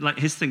 like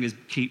his thing is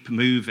keep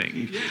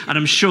moving. And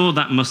I'm sure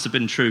that must have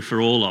been true for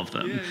all of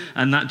them.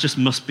 And that just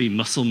must be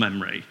muscle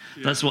memory.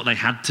 That's what they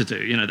had to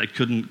do. They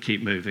couldn't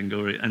keep moving,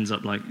 or it ends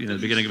up like the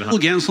beginning of a... He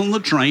gets on the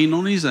train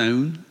on his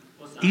own.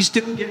 He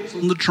still gets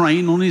on the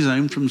train on his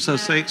own from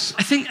Sussex.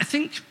 I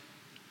think.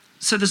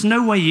 So there's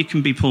no way you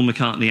can be Paul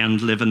McCartney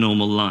and live a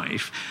normal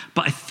life,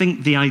 but I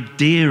think the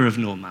idea of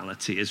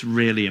normality is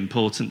really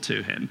important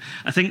to him.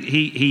 I think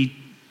he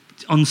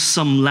on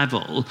some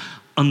level,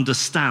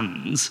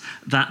 understands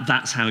that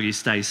that's how you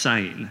stay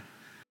sane.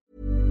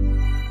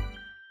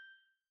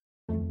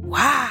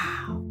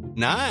 Wow.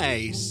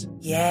 Nice.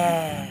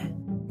 Yeah.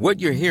 What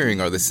you're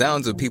hearing are the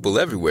sounds of people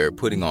everywhere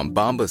putting on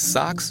Bombas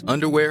socks,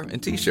 underwear,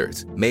 and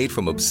T-shirts made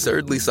from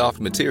absurdly soft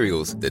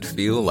materials that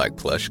feel like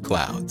plush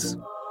clouds.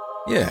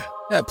 Yeah,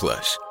 that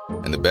plush.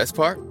 And the best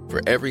part?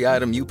 For every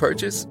item you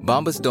purchase,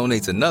 Bombas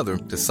donates another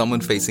to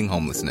someone facing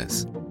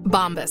homelessness.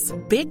 Bombas.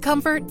 Big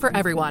comfort for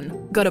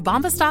everyone. Go to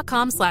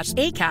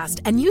bombas.com/ACAST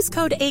and use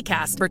code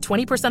ACAST for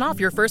 20% off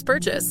your first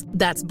purchase.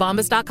 That's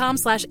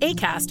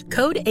bombas.com/ACAST.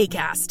 Code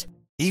ACAST.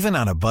 Even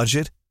on a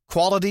budget,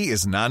 quality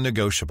is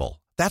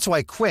non-negotiable. That's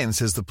why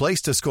Quince is the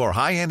place to score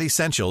high-end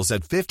essentials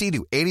at 50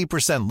 to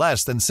 80%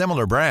 less than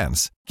similar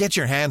brands. Get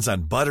your hands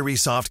on buttery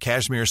soft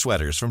cashmere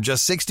sweaters from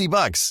just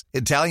 $60,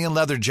 Italian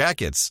leather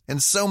jackets,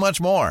 and so much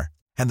more.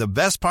 And the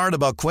best part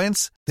about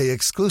Quince, they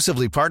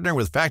exclusively partner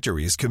with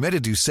factories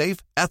committed to safe,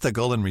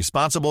 ethical, and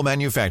responsible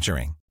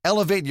manufacturing.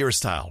 Elevate your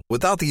style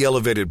without the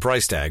elevated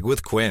price tag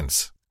with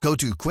Quince. Go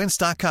to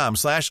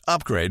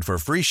quince.com/upgrade for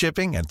free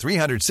shipping and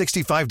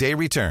 365-day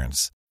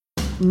returns.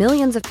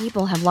 Millions of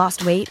people have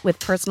lost weight with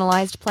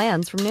personalized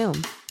plans from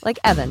Noom. Like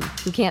Evan,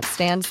 who can't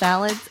stand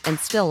salads and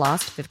still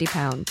lost 50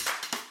 pounds.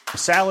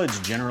 Salads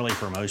generally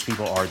for most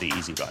people are the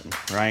easy button,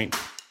 right?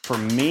 For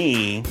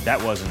me,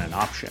 that wasn't an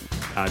option.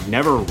 I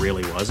never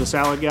really was a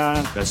salad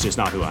guy. That's just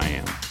not who I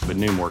am. But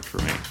Noom worked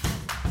for me.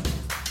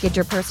 Get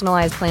your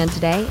personalized plan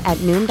today at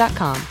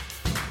Noom.com.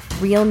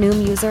 Real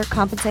Noom user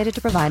compensated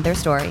to provide their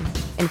story.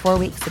 In 4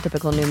 weeks, the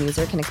typical Noom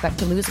user can expect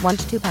to lose 1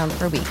 to 2 pounds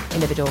per week.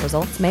 Individual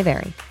results may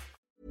vary.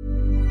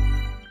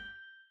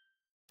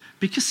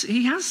 Because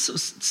he has sort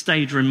of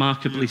stayed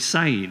remarkably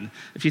sane.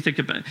 If you think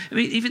about it, I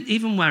mean,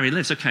 even where he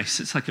lives, okay,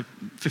 so it's like a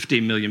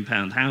 £15 million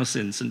house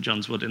in St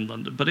John's Wood in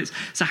London, but it's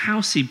a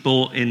house he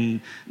bought in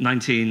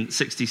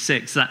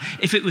 1966 that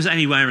if it was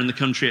anywhere in the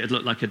country, it'd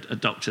look like a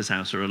doctor's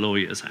house or a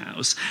lawyer's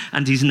house,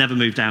 and he's never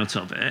moved out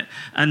of it.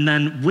 And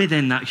then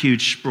within that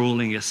huge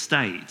sprawling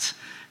estate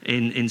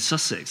in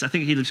Sussex, I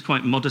think he lives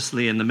quite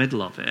modestly in the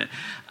middle of it.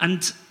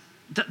 And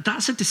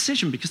that's a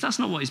decision, because that's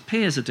not what his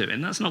peers are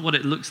doing. That's not what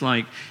it looks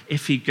like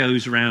if he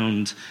goes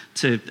round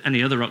to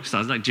any other rock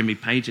stars, like Jimmy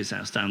Page's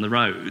house down the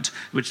road,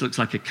 which looks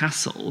like a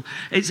castle.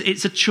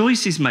 It's a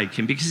choice he's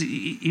making, because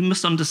he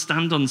must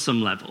understand on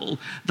some level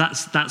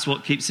that's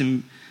what keeps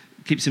him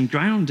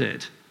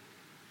grounded.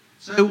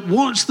 So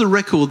what's the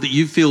record that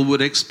you feel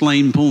would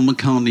explain Paul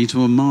McCartney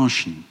to a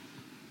Martian?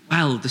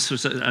 Well, this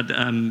was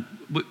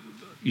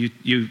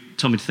you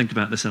told me to think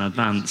about this in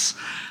advance.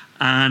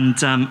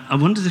 And I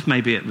wondered if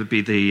maybe it would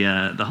be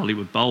the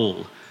Hollywood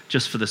Bowl,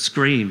 just for the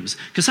screams.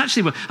 Because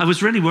actually, I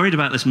was really worried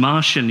about this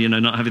Martian,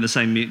 not having the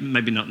same,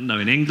 maybe not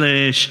knowing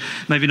English,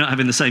 maybe not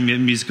having the same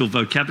musical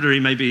vocabulary,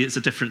 maybe it's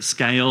a different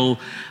scale.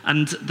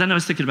 And then I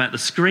was thinking about the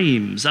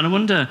screams. And I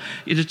wonder,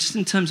 just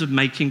in terms of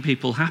making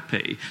people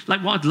happy,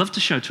 like what I'd love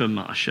to show to a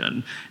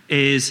Martian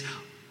is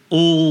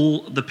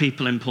all the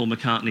people in Paul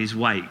McCartney's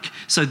wake.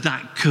 So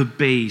that could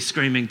be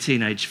screaming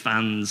teenage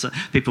fans,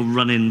 people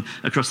running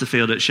across the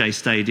field at Shea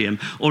Stadium,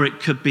 or it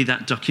could be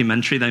that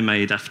documentary they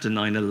made after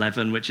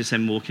 9/11, which is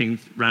him walking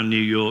around New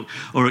York,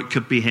 or it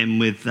could be him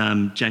with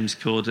James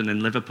Corden in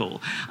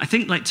Liverpool. I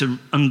think to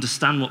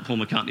understand what Paul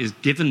McCartney has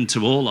given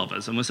to all of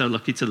us, and we're so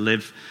lucky to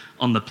live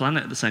on the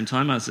planet at the same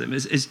time as him,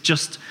 is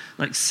just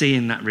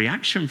seeing that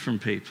reaction from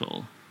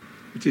people.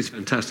 It is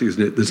fantastic,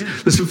 isn't it?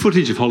 There's some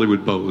footage of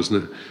Hollywood Bowl, isn't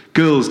there?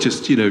 Girls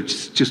just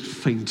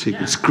fainting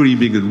and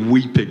screaming and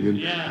weeping.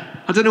 And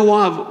I don't know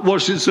why I've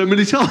watched it so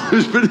many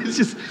times, but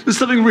there's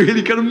something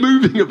really kind of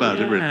moving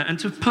about it. Really. And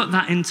to put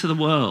that into the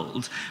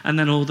world, and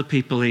then all the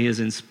people he has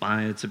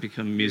inspired to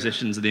become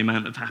musicians, and the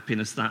amount of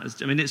happiness that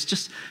is. I mean, it's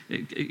just,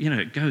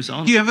 it goes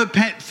on. Do you have a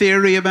pet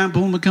theory about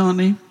Paul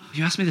McCartney?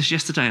 You asked me this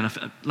yesterday, and I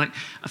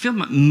feel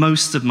like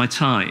most of my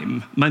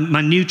time, my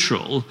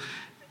neutral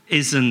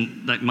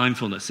isn't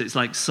mindfulness. It's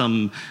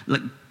some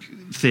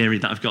theory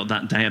that I've got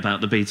that day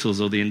about the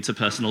Beatles, or the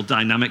interpersonal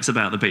dynamics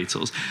about the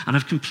Beatles, and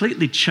I've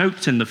completely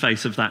choked in the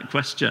face of that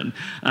question.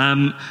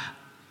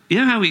 You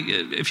know how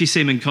if you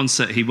see him in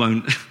concert, he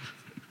won't.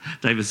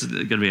 David's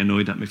going to be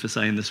annoyed at me for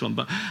saying this one,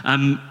 but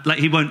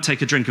he won't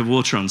take a drink of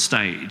water on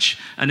stage.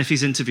 And if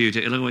he's interviewed,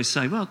 he'll always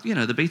say, well, the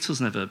Beatles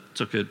never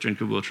took a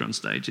drink of water on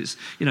stage. It's,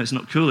 it's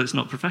not cool, it's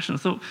not professional.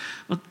 I thought,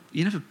 well,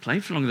 you never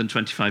played for longer than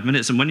 25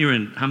 minutes. And when you were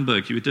in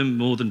Hamburg, you were doing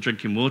more than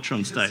drinking water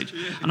on stage.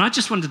 Yes, yeah. And I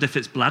just wondered if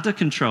it's bladder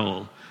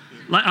control.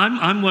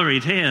 I'm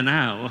worried here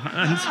now.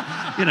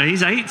 And,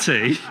 he's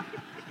 80.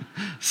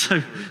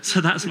 So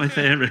that's my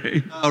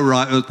theory. All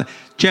right.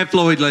 Jeff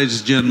Lloyd, ladies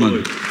and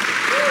gentlemen.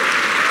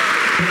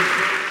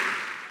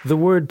 The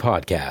Word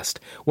Podcast,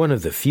 one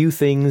of the few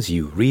things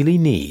you really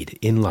need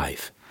in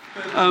life.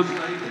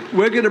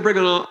 We're going to bring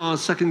on our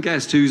second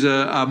guest, who's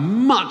a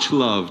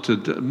much-loved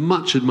and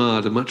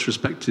much-admired and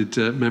much-respected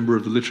member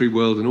of the literary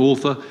world and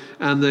author,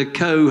 and the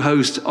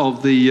co-host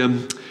of the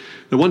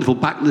wonderful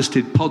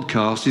Backlisted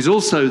podcast. He's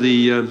also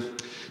the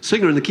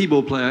singer and the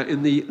keyboard player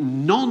in the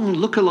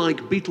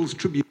non-lookalike Beatles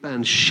tribute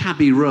band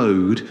Shabby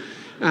Road.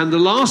 And the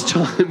last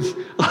time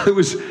I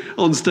was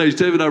on stage,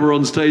 David and I were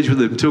on stage with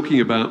him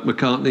talking about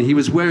McCartney, he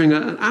was wearing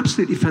an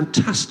absolutely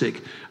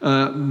fantastic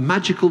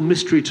Magical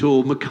Mystery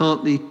Tour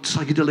McCartney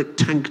psychedelic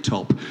tank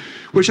top,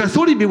 which I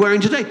thought he'd be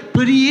wearing today,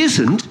 but he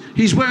isn't.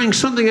 He's wearing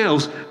something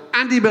else.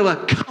 Andy Miller,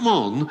 come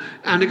on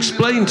and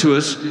explain to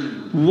us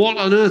what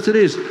on earth it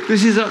is.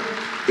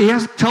 He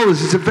hasn't told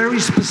us, it's a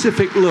very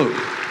specific look.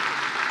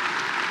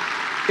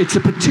 It's a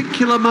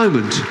particular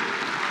moment.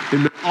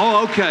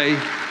 Oh, okay.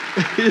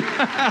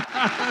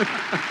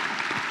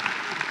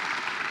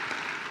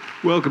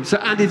 Welcome. So,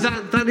 Andy,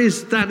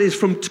 that is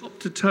from top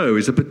to toe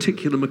is a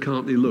particular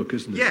McCartney look,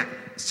 isn't it? Yeah.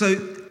 So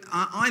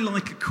I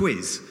like a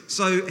quiz.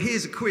 So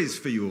here's a quiz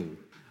for you all.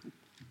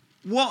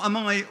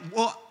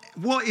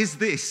 What is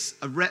this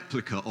a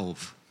replica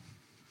of?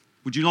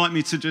 Would you like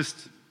me to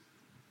just...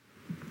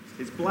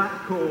 It's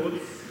black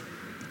cords,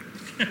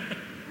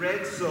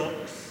 red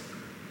socks,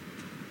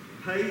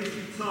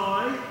 paisley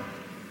tie,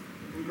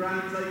 and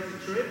Gran takes a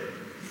trip.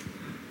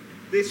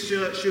 This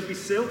shirt should be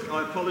silk,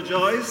 I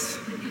apologise.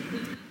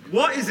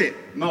 What is it,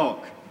 Mark?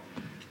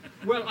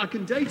 Well, I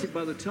can date it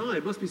by the time.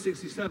 It must be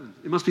 67.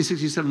 It must be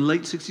 67,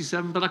 late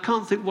 67, but I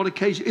can't think what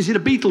occasion. Is it a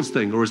Beatles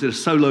thing or is it a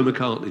solo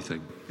McCartney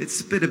thing?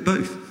 It's a bit of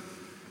both.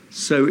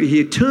 So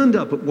he turned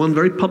up at one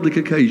very public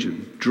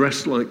occasion,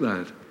 dressed like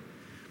that.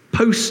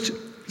 Post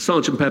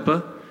Sgt.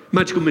 Pepper,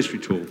 Magical Mystery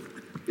Tour.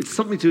 It's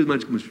something to do with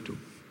Magical Mystery Tour.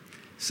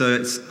 So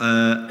it's,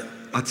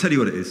 I'll tell you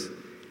what it is.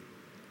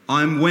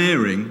 I'm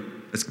wearing,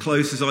 as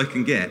close as I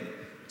can get,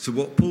 to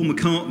what Paul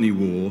McCartney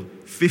wore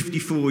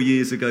 54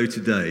 years ago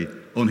today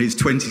on his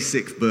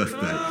 26th birthday.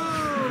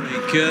 Oh,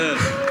 very good.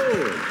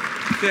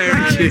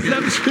 That is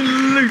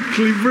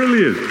absolutely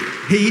brilliant.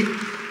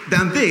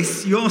 Now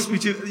this, you asked me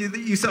to,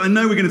 you said, I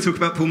know we're going to talk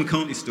about Paul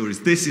McCartney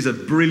stories. This is a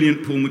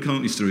brilliant Paul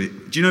McCartney story.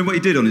 Do you know what he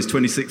did on his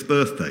 26th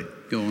birthday?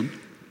 Go on.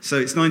 So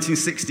it's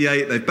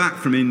 1968, they're back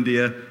from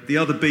India, the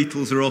other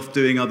Beatles are off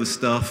doing other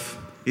stuff.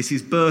 It's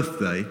his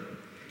birthday.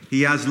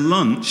 He has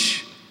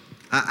lunch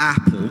at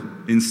Apple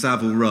in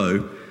Savile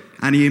Row,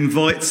 and he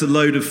invites a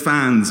load of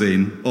fans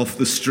in off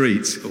the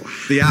street,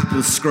 the Apple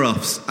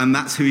Scruffs, and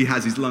that's who he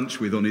has his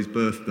lunch with on his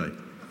birthday.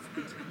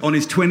 On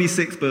his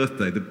 26th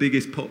birthday, the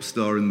biggest pop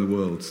star in the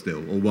world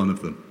still, or one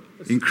of them.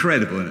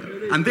 Incredible,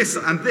 isn't it? And this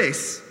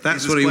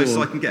that's is what as he close as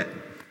wore. I can get.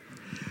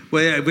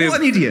 Well,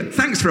 what an idiot.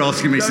 Thanks for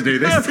asking me to do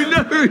this.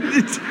 No,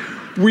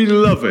 we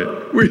love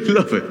it. We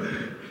love it.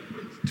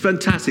 It's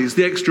fantastic. It's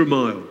the extra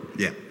mile.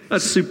 Yeah.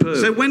 That's superb.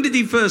 So when did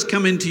he first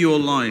come into your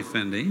life,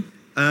 Andy?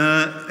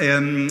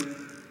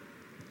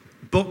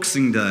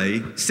 Boxing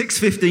Day,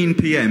 6:15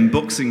 p.m.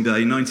 Boxing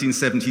Day,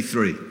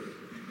 1973,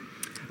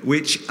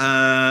 which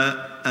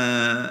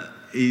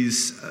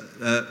is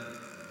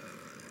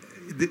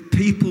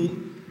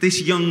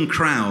this young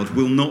crowd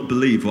will not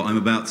believe what I'm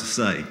about to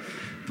say,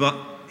 but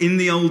in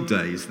the old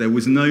days there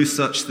was no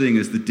such thing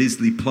as the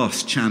Disney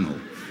Plus channel.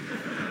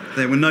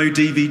 There were no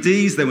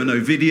DVDs, there were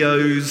no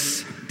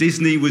videos.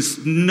 Disney was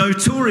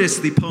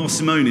notoriously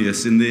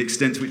parsimonious in the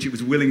extent to which it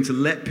was willing to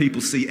let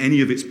people see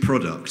any of its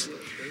product.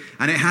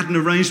 And it had an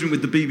arrangement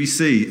with the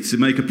BBC to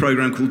make a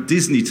programme called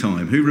Disney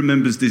Time. Who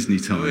remembers Disney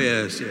Time? Oh,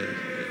 yes, yeah.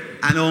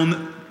 And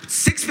on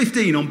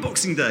 6:15 on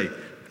Boxing Day,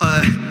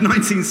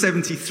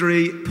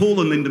 1973, Paul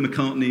and Linda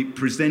McCartney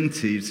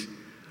presented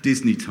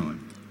Disney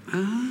Time.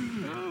 Oh.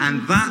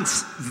 And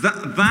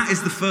that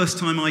is the first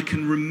time I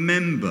can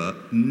remember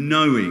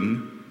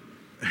knowing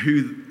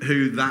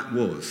who that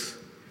was.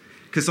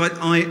 Because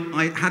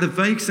I had a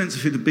vague sense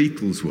of who the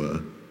Beatles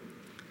were,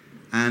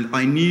 and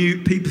I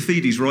knew, Pete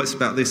Paphides writes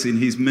about this in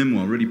his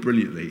memoir really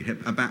brilliantly,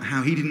 about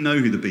how he didn't know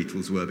who the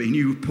Beatles were, but he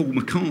knew who Paul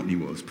McCartney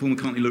was. Paul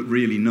McCartney looked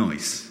really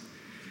nice.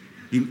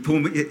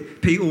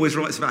 Pete always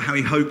writes about how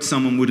he hoped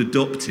someone would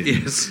adopt him.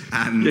 Yes.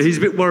 And he's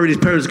a bit worried his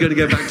parents are going to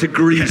go back to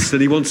Greece,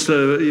 and he wants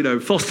to,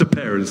 foster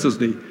parents,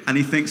 doesn't he? And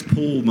he thinks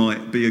Paul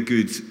might be a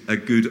good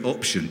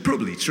option.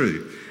 Probably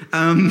true.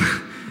 He's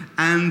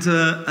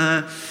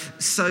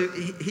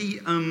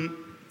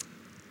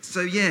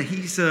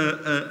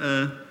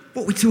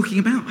what are we talking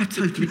about? I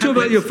totally. You talk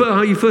about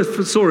how you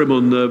first saw him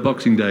on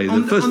Boxing Day,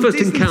 the first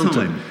Disney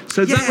encounter. Time.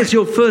 So that was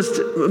your first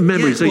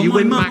memory. Yeah, so you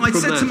went back I from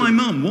said that. to my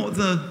mum,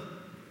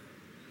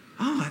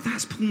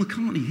 that's Paul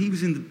McCartney. He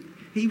was in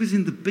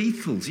the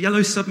Beatles.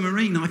 Yellow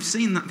Submarine. I've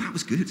seen that. That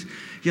was good.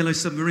 Yellow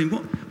Submarine.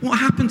 What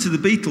happened to the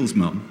Beatles,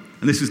 Mum?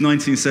 And this was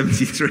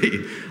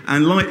 1973.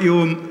 And like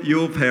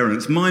your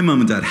parents, my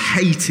mum and dad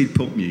hated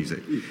pop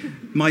music.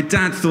 My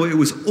dad thought it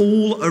was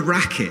all a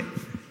racket,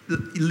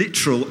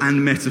 literal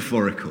and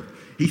metaphorical.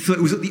 He thought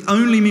it was the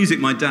only music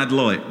my dad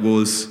liked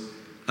was,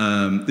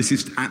 this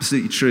is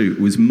absolutely true,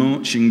 was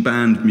marching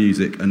band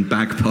music and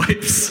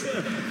bagpipes.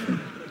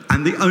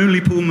 And the only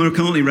Paul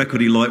McCartney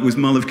record he liked was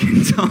Mull of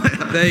Kintyre.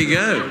 There you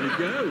go.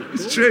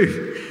 It's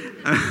true.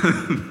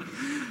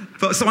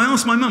 So I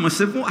asked my mum, I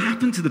said, what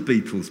happened to the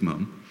Beatles,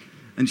 Mum?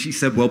 And she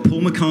said, well, Paul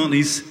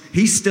McCartney's,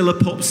 he's still a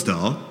pop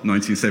star,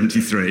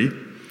 1973.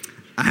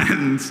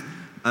 And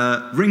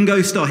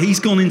Ringo Starr, he's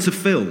gone into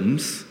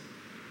films.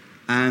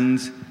 And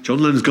John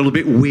Lennon's gone a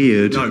bit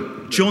weird.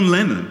 No, John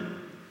Lennon.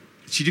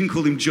 She didn't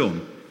call him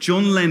John.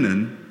 John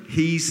Lennon,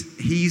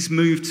 he's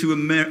moved to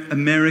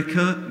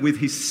America with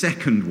his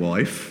second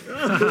wife.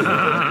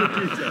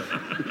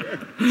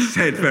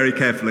 Said very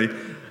carefully.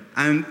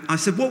 And I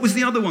said, what was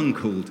the other one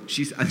called?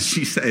 She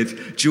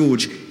said,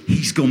 George,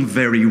 he's gone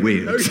very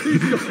weird.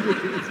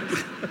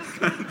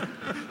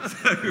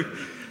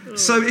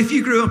 So if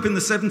you grew up in the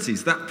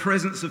 70s, that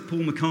presence of Paul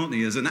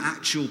McCartney as an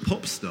actual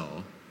pop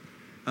star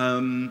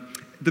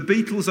the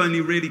Beatles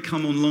only really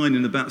come online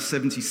in about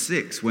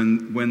 76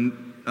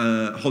 when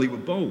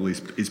Hollywood Bowl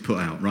is put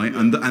out, right?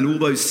 And all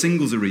those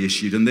singles are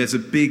reissued, and there's a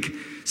big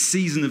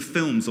season of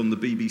films on the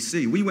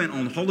BBC. We went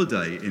on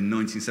holiday in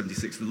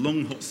 1976, the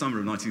long hot summer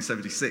of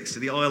 1976, to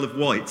the Isle of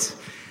Wight.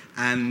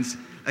 And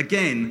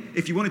again,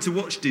 if you wanted to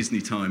watch Disney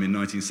Time in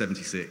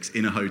 1976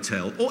 in a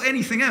hotel or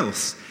anything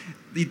else,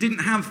 you didn't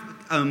have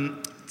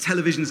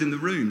televisions in the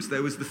rooms.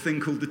 There was the thing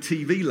called the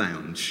TV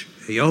lounge.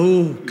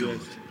 Oh, God.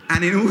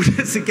 And in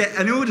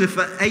order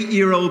for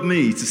 8-year-old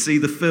me to see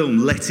the film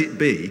Let It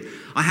Be,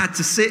 I had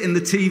to sit in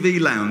the TV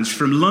lounge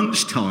from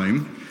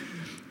lunchtime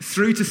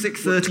through to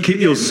 6:30 to keep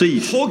your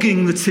seat,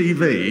 hogging the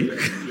TV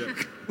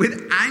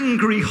with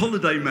angry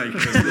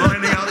holidaymakers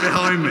lining up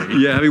behind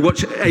me. Yeah, having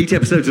watched 8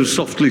 episodes of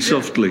Softly,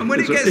 Softly. And when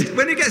it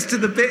gets to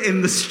the bit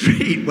in the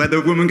street where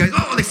the woman goes,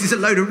 "Oh, this is a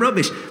load of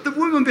rubbish," the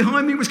woman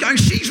behind me was going,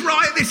 "She's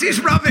right, this is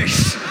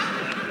rubbish."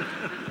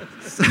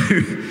 So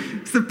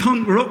it's the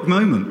punk rock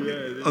moment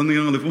on the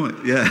Isle of Wight.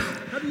 Yeah.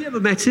 Have you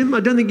ever met him? I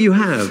don't think you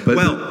have. But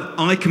well,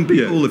 I can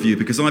beat all of you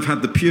because I've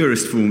had the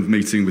purest form of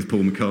meeting with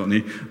Paul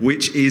McCartney,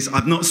 which is,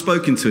 I've not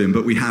spoken to him,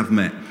 but we have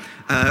met,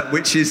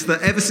 which is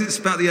that ever since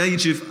about the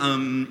age of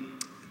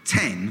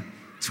 10,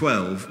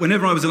 12,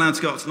 whenever I was allowed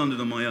to go up to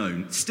London on my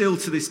own, still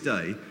to this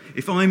day,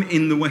 if I'm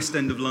in the West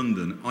End of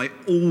London, I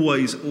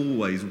always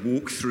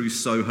walk through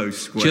Soho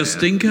Square.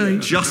 Just in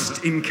case.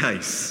 Just in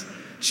case.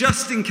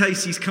 Just in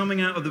case he's coming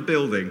out of the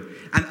building.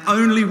 And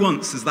only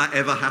once has that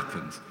ever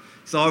happened.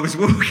 So I was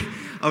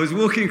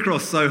walking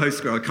across Soho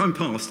Square, I come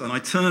past and I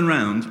turn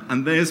round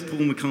and there's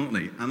Paul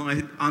McCartney.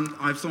 And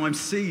I'm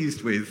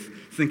seized with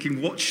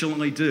thinking, what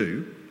shall I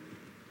do?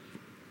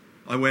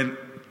 I went,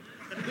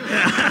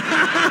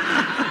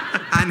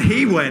 and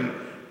he went,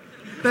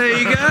 there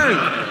you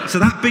go. So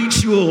that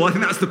beats you all. I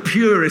think that's the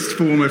purest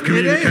form of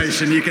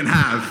communication you can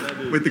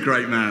have with the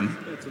great man.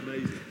 That's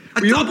amazing.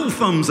 A double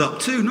thumbs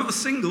up too, not a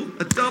single,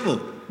 a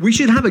double. We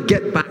should have a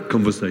Get Back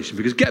conversation,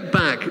 because Get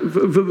Back,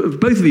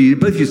 both of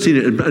you've seen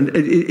it, and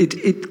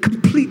it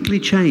completely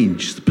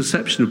changed the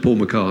perception of Paul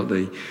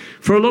McCartney.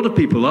 For a lot of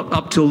people,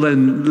 up till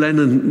then,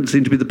 Lennon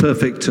seemed to be the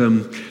perfect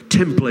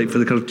template for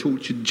the kind of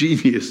tortured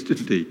genius,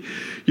 didn't he?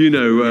 You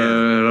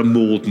know,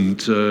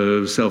 mordant,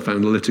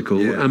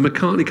 self-analytical, and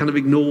McCartney kind of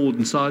ignored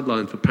and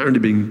sidelined for apparently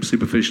being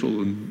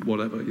superficial and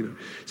whatever, you know.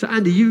 So,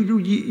 Andy,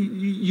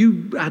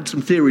 you had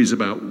some theories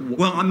about...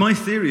 Well, my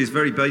theory is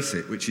very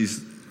basic, which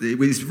is...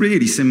 It's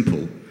really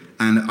simple,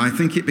 and I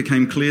think it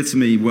became clear to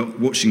me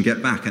watching Get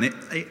Back, and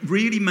it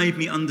really made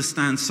me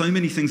understand so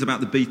many things about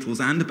the Beatles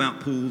and about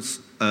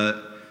Paul's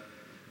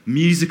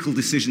musical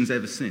decisions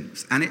ever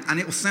since. And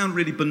it will sound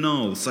really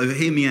banal, so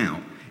hear me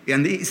out.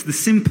 And it's the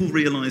simple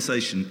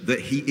realisation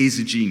that he is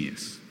a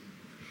genius.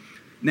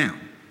 Now,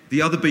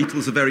 the other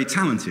Beatles are very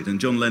talented, and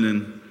John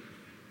Lennon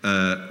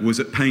was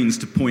at pains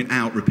to point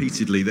out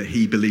repeatedly that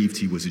he believed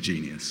he was a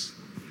genius.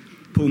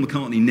 Paul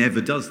McCartney never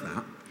does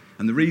that.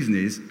 And the reason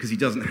is because he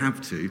doesn't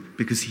have to,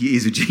 because he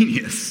is a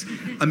genius.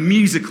 A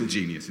musical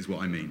genius is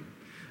what I mean.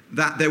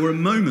 That there were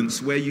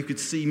moments where you could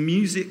see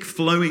music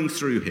flowing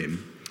through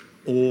him,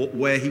 or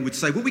where he would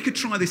say, well, we could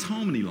try this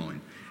harmony line.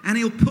 And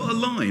he'll put a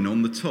line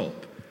on the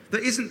top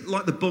that isn't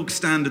like the bog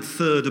standard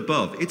third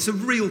above. It's a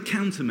real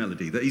counter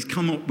melody that he's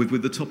come up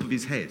with the top of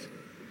his head.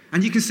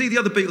 And you can see the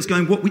other Beatles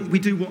going, what, we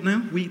do what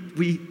now? We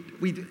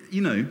you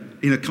know,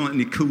 in a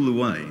kind of cooler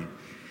way.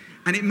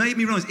 And it made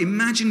me realise,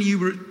 imagine you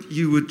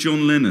were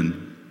John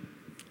Lennon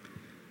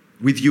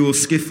with your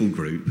skiffle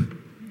group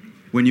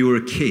when you were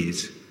a kid,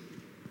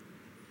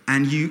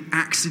 and you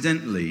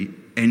accidentally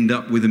end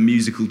up with a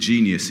musical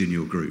genius in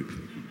your group.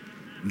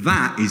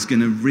 That is going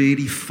to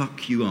really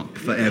fuck you up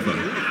forever.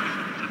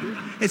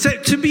 So,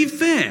 to be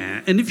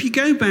fair, and if you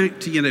go back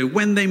to, you know,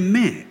 when they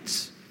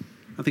met,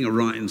 I think I'm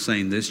right in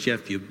saying this,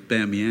 Jeff, you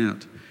bear me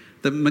out,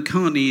 that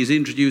McCartney is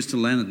introduced to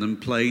Lennon and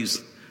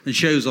plays... and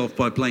shows off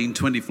by playing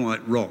 20 Flight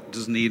Rock,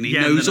 doesn't he? And he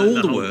knows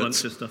all the words.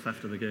 Bunch of stuff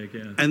after the gig,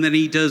 yeah. And then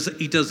he does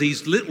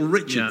his Little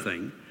Richard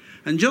thing.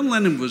 And John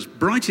Lennon was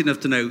bright enough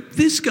to know,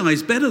 this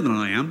guy's better than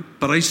I am,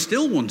 but I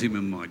still want him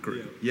in my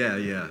group.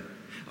 Yeah.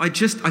 I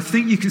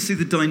think you can see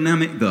the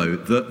dynamic, though,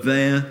 that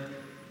there...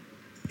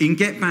 In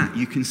Get Back,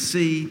 you can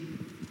see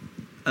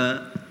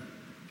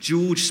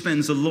George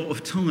spends a lot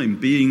of time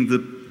being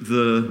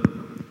the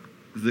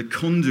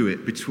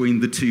conduit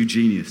between the two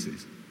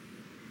geniuses.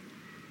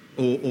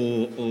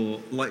 Or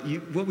like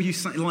what were you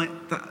saying? Like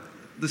that,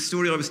 the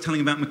story I was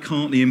telling about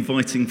McCartney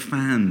inviting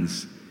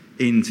fans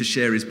in to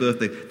share his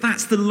birthday.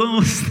 That's the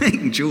last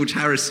thing George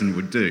Harrison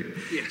would do.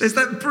 Yes. There's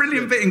that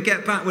brilliant bit in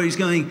Get Back where he's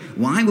going,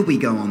 "Why would we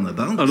go on the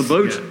boat? On a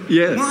boat,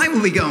 yeah. Why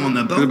would we go on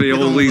the boat? There'll be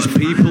all these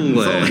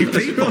people there.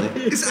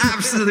 It's an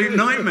absolute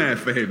nightmare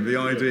for him. The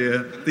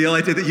idea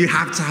that you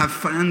have to have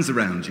fans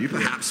around you,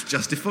 perhaps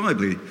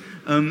justifiably,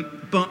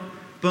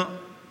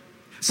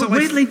 So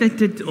weirdly, they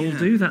did all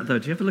do that, though.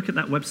 Do you ever look at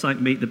that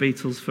website, Meet the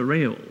Beatles for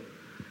Real?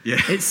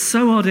 Yeah. It's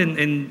so odd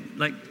in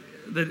like,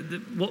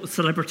 what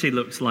celebrity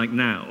looks like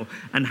now,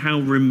 and how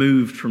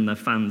removed from their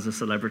fans a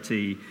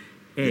celebrity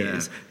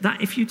is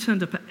that if you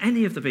turned up at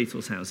any of the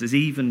Beatles' houses,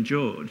 even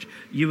George,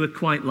 you were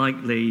quite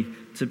likely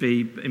to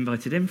be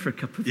invited in for a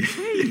cup of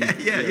tea.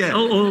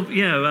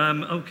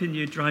 Or can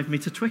you drive me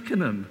to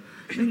Twickenham?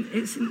 I mean,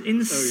 it's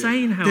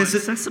insane how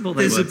accessible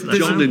they were to that.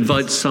 John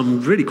invites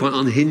some really quite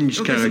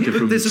unhinged character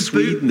from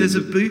Sweden. There's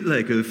a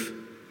bootleg of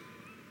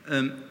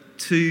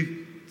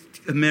 2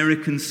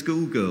 American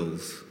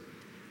schoolgirls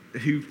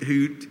who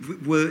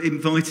were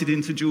invited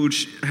into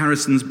George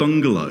Harrison's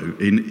bungalow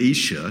in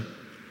Esher,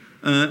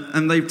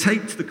 and they've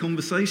taped the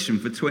conversation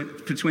for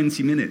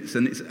 20 minutes,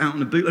 and it's out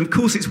on a boot. And of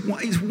course,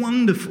 it's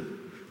wonderful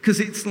because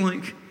it's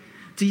like,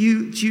 do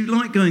you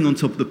like going on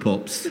top of the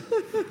Pops?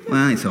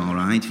 Well, it's all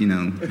right, you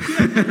know.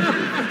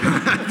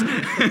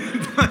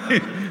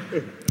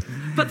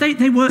 But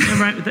they work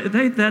around.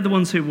 They're the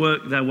ones who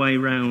work their way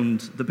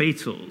around the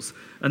Beatles,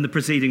 and the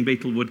preceding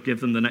Beatle would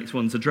give them the next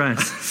one's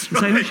address.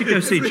 Right. Say, we should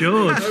go see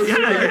George.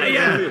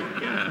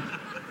 Yeah.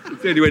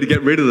 It's the only way to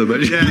get rid of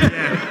them.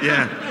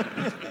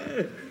 Yeah.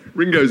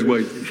 Ringo's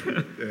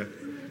waiting. Yeah.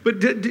 But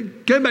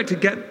going back to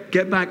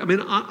Get Back, I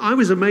mean, I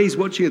was amazed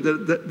watching it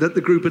that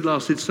the group had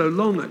lasted so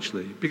long,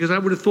 actually, because I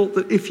would have thought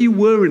that if you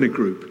were in a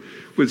group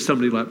with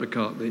somebody like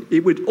McCartney,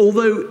 it would,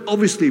 although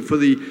obviously for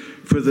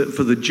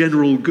the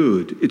general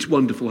good, it's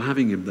wonderful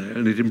having him there,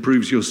 and it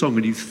improves your song,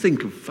 and you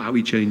think of how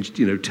he changed,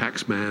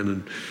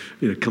 Taxman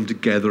and Come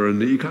Together,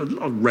 and you kind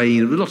of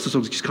Rain, and lots of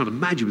songs you just can't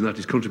imagine without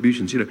his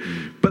contributions,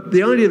 But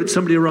the idea that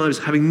somebody arrives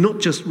having not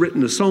just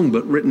written a song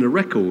but written a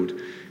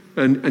record.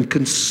 And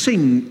can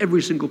sing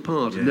every single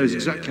part and knows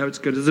exactly how it's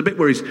going. There's a bit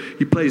where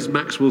he plays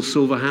Maxwell's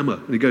Silver Hammer,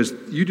 and he goes,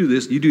 you do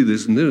this,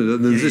 and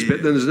then there's this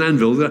bit, then there's an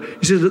anvil.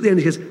 He says at the end,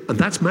 he goes, and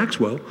that's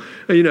Maxwell.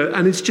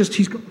 And it's just,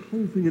 he's got the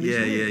whole thing in his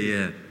head.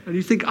 Yeah. And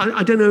you think,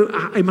 I don't know,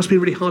 it must be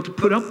really hard to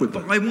put up with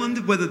that. But I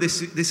wondered whether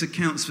this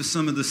accounts for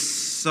some of the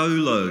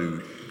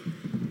solo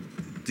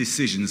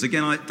decisions.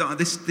 Again,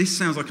 this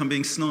sounds like I'm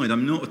being snide.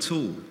 I'm not at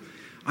all.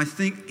 I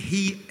think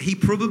he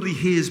probably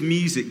hears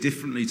music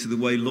differently to the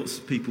way lots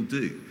of people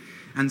do.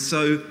 And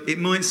so it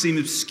might seem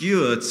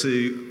obscure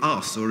to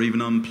us, or even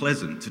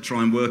unpleasant, to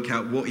try and work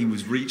out what he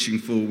was reaching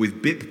for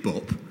with Bip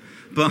Bop.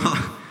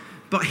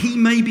 But he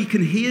maybe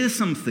can hear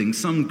something,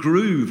 some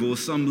groove or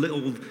some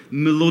little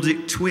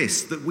melodic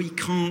twist that we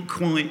can't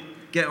quite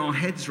get our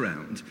heads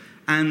round.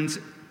 And,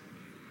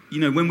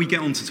 when we get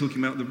on to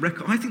talking about the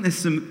record, I think there's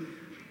some...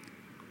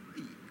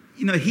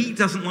 he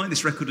doesn't like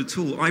this record at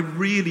all. I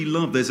really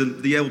love,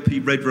 the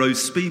LP Red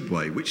Rose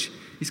Speedway, which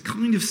is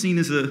kind of seen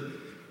as a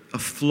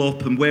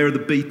flop, and where are the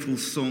Beatles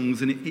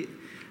songs? And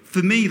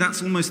for me,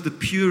 that's almost the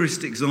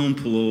purest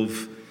example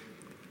of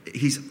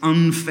his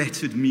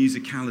unfettered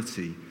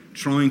musicality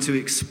trying to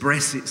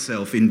express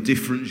itself in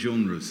different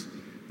genres,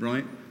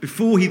 right?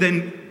 Before he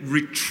then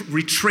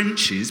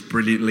retrenches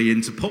brilliantly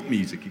into pop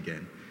music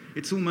again.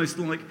 It's almost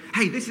like,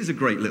 hey, this is a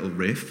great little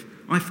riff.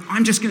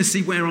 I'm just going to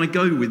see where I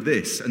go with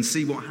this and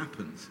see what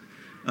happens.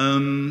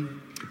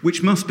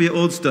 Which must be at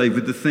odds, Dave,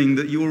 with the thing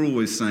that you're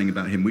always saying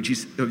about him, which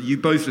is, you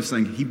both are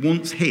saying, he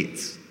wants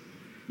hits.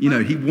 He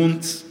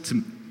wants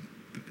to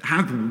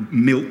have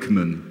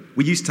Milkman.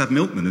 We used to have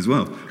Milkman as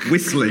well.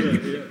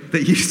 Whistling.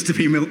 That used to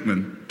be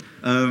Milkman.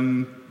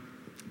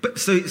 But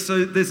so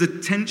there's a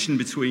tension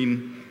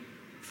between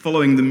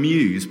following the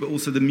muse, but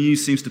also the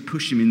muse seems to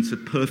push him into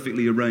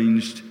perfectly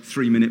arranged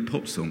 3-minute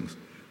pop songs.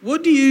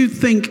 What do you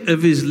think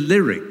of his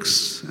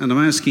lyrics? And I'm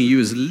asking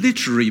you as a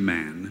literary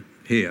man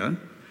here.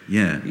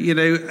 Yeah.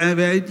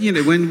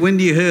 When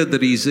you heard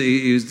that he's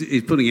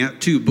putting out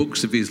 2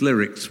 books of his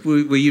lyrics,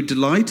 were you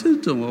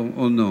delighted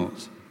or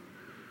not?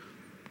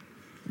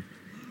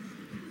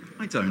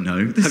 I don't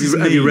know.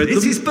 Have you read them?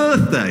 It's his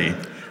birthday.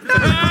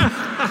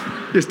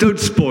 Yes, don't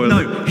spoil it.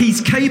 No, he's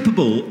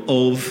capable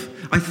of...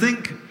 I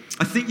think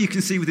you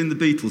can see within the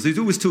Beatles, he's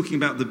always talking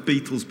about the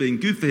Beatles being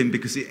good for him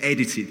because they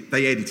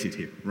edited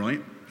him,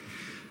 right?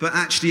 But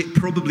actually, it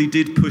probably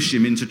did push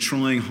him into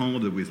trying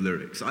harder with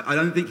lyrics. I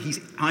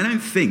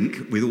don't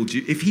think, with all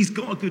due, if he's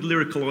got a good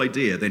lyrical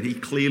idea, then he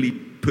clearly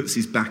puts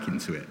his back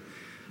into it.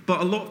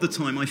 But a lot of the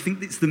time, I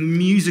think it's the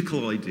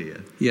musical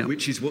idea,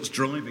 which is what's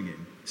driving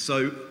him.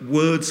 So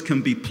words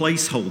can be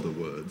placeholder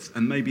words,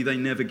 and maybe they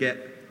never get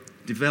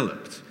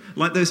developed.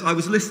 Like I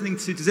was listening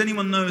to, does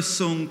anyone know a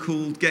song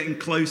called Getting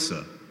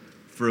Closer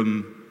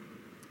from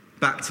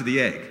Back to the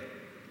Egg?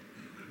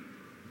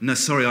 No,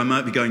 sorry, I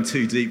might be going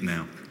too deep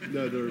now.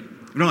 No,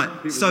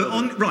 right. So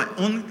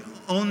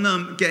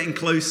on Getting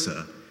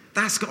Closer,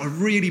 that's got a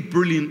really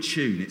brilliant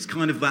tune. It's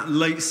kind of that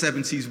late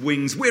 70s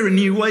Wings. We're a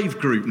new wave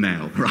group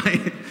now,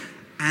 right?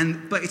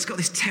 But it's got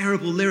this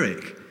terrible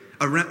lyric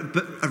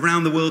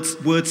around the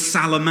word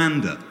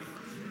salamander.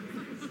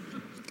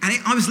 And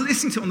I was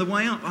listening to it on the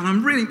way up,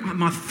 and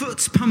my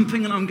foot's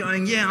pumping, and I'm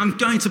going, yeah, I'm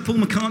going to Paul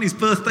McCartney's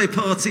birthday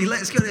party.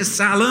 Let's go to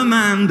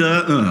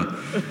salamander.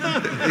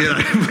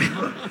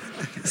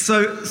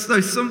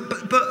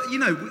 But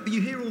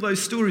you hear all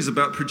those stories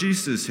about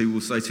producers who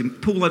will say to him,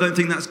 Paul, I don't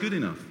think that's good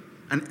enough.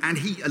 And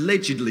he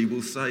allegedly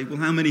will say, well,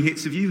 how many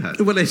hits have you had?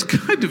 Well, it's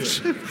kind of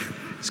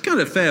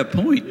a fair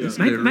point,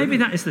 isn't it? Maybe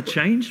that is the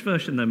changed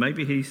version, though.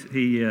 Maybe he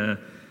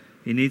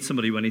he needs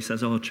somebody when he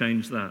says, "Oh,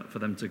 change that," for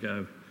them to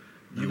go,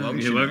 You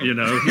won't,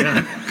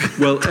 Yeah.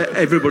 Well,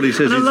 everybody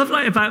says. And I love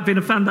about being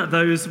a fan that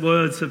those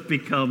words have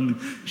become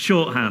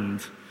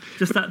shorthand.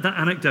 Just that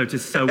anecdote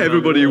is so.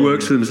 Everybody who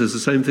works for them says the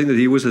same thing. That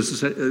he always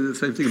says the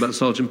same thing about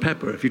Sgt.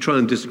 Pepper. If you try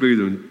and disagree with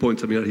him and point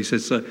something out, he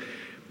says,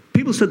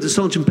 "People said that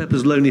Sgt.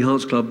 Pepper's Lonely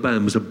Hearts Club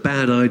Band was a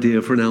bad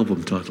idea for an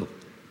album title.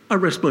 I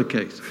rest my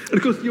case." And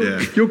of course,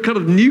 you're kind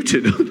of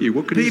Newton, aren't you?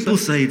 What can people you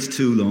say? it's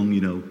too long,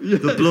 you know. Yeah.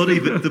 The bloody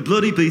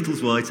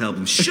Beatles White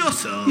Album.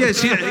 Shut up.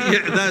 Yes,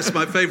 that's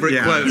my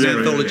favourite quote in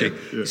Anthology.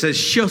 It says,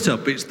 "Shut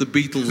up, it's the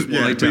Beatles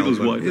White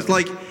Album." It's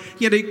like,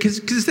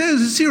 because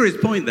there's a serious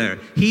point there.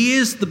 He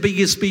is the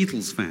biggest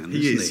Beatles fan.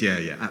 He is,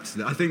 yeah,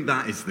 absolutely. I think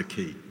that is the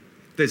key.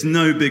 There's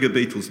no bigger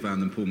Beatles fan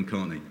than Paul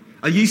McCartney.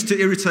 I used to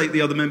irritate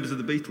the other members of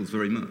the Beatles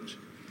very much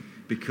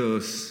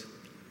because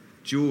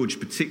George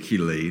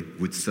particularly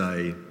would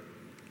say,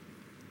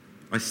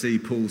 "I see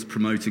Paul's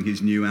promoting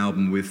his new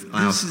album with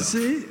our stuff." This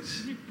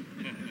is it.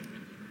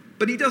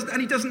 But he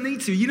doesn't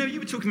need to. You know, you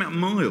were talking about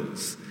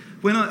Miles.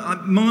 When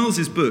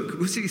Miles's book,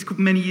 it's called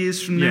Many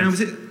Years From Now, Yes.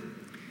 was it?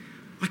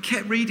 I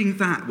kept reading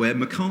that where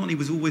McCartney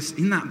was always,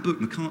 in that book,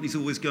 McCartney's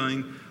always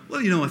going,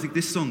 "Well, you know, I think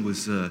this song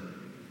was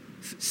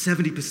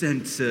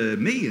 70%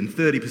 me and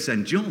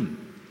 30% John."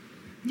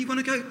 And you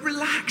want to go,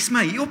 relax,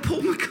 mate, you're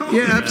Paul McCartney.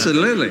 Yeah,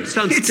 absolutely.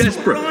 Sounds It's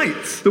desperate. all right.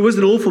 There was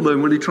an awful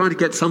moment when he tried to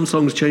get some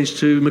songs changed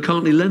to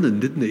McCartney-Lennon,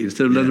 didn't he?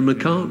 Instead of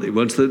Lennon-McCartney,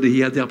 once that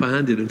he had the upper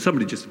hand in, and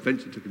somebody just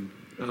eventually took him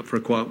out for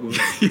a quiet walk.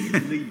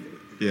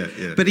 Yeah.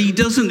 But he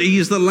doesn't. He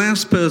is the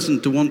last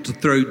person to want to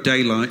throw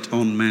daylight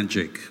on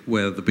Magic,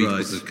 where the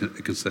Beatles are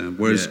concerned.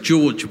 Whereas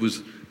George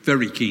was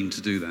very keen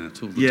to do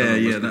that all the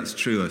time. Yeah, that's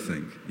true. I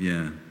think.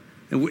 Yeah.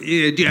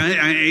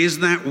 Is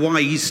that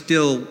why he's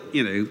still,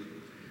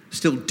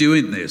 still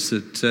doing this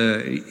at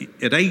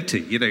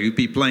 80? He'd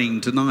be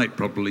playing tonight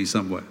probably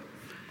somewhere.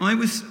 I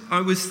was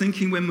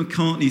thinking when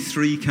McCartney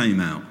 3 came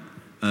out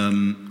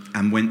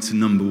and went to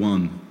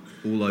 #1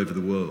 all over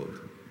the world.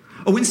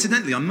 Oh,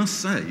 incidentally, I must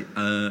say,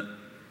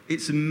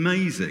 it's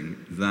amazing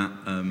that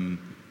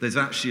there's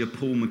actually a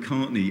Paul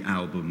McCartney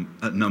album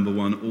at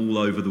 #1 all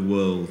over the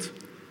world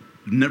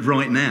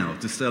right now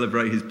to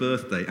celebrate his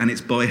birthday, and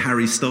it's by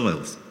Harry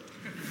Styles.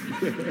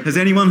 Has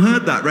anyone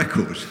heard that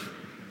record?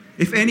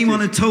 If anyone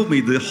had told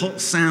me the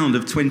hot sound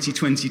of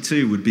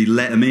 2022 would be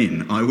Let 'Em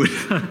In, I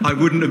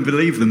wouldn't have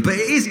believed them. But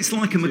it is. It's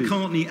like a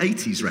McCartney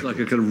 80s record. Like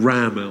a kind of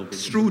Ram album.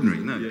 Extraordinary.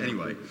 No,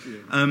 anyway.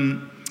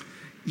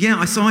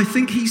 So I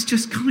think he's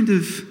just kind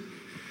of...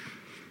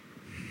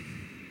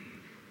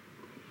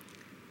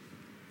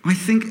 I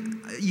think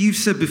you've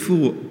said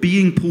before,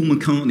 being Paul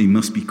McCartney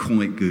must be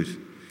quite good.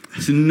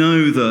 To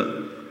know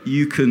that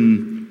you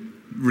can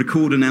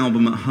record an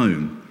album at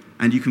home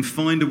and you can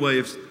find a way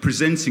of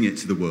presenting it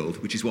to the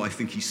world, which is what I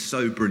think he's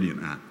so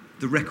brilliant at.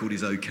 The record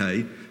is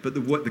okay, but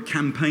the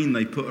campaign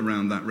they put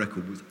around that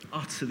record was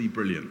utterly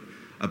brilliant,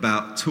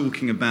 about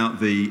talking about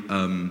the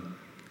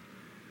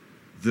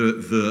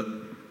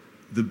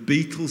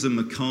Beatles and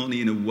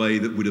McCartney in a way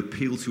that would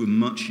appeal to a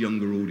much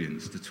younger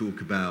audience, to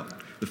talk about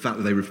the fact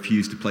that they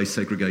refused to play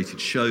segregated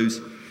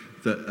shows,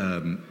 that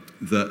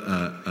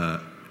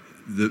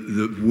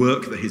the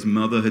work that his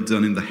mother had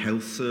done in the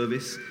health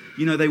service.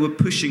 They were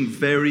pushing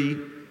very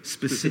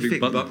specific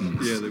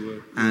buttons. Yeah, they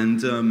were.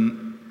 And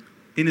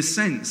in a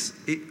sense,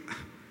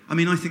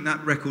 I think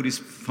that record is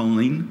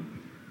fine,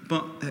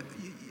 but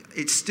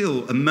it's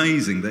still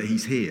amazing that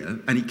he's here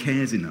and he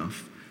cares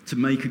enough to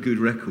make a good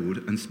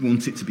record and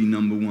want it to be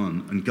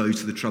 #1 and go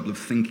to the trouble of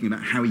thinking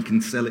about how he can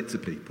sell it to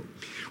people.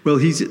 Well,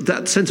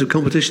 that sense of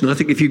competition, I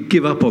think if you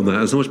give up on that,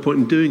 there's not much point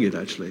in doing it,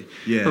 actually.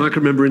 Yeah. And I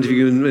can remember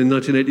interviewing him in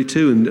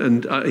 1982,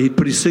 and he'd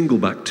put his single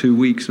back 2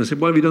 weeks. And I said,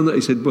 "Why have you done that?"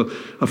 He said, "Well,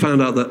 I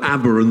found out that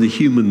ABBA and the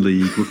Human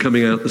League were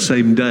coming out the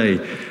same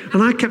day."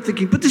 And I kept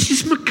thinking, but this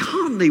is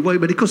McCartney. Wait,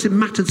 but of course it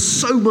mattered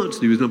so much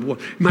that he was #1.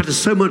 It matters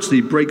so much that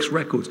he breaks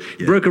records.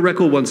 He broke a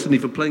record once, didn't he,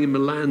 for playing in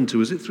Milan to,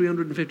 was it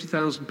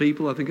 350,000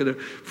 people, I think, at a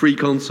free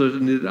concert.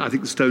 And I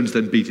think the Stones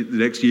then beat it the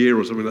next year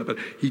or something like that.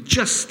 But he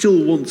just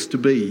still wants to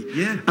be.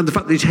 Yeah. And the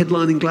fact that he's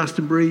headlining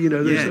Glastonbury,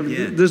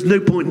 there's no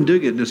point in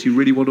doing it unless you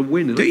really want to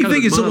win. And Don't you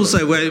think it's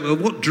also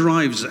what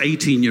drives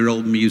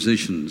 18-year-old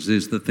musicians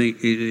is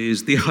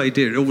the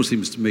idea, it always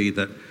seems to me,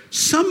 that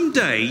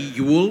someday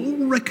you will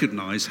all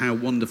recognise how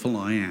wonderful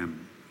I am,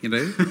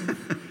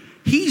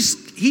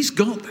 He's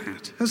got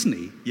that, hasn't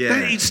he? Yeah.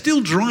 It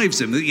still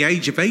drives him at the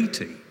age of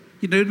 80.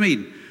 You know what I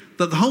mean?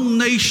 That the whole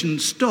nation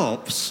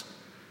stops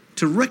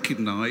to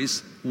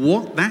recognise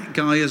what that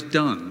guy has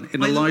done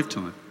in a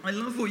lifetime. I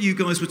love what you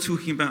guys were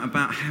talking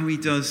about how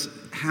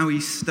he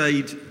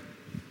stayed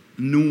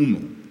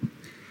normal.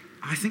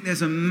 I think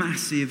there's a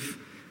massive,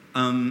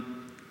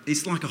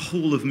 it's like a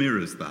hall of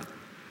mirrors, that.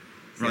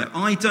 Right?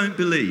 Yeah. I don't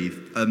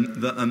believe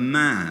that a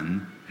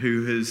man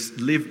who has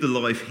lived the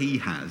life he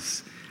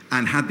has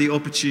and had the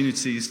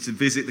opportunities to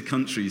visit the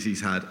countries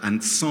he's had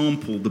and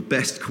sample the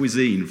best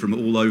cuisine from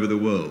all over the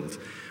world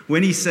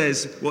When he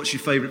says, what's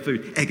your favourite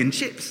food? Egg and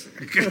chips.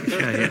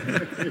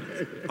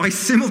 I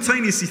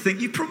simultaneously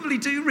think you probably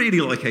do really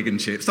like egg and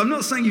chips. I'm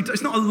not saying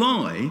it's not a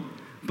lie,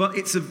 but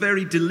it's a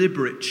very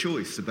deliberate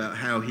choice about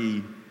how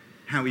he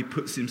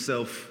puts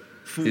himself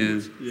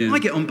forward. I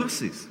get on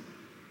buses.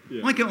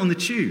 I get on the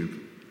tube.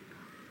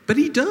 But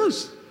he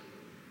does.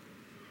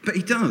 But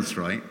he does,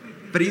 right?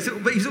 But he's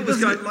always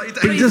going like...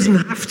 He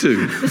doesn't have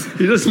to.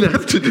 He doesn't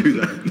have to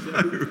do that.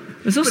 No.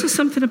 There's also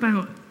something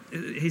about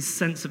his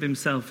sense of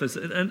himself as,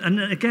 and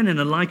again in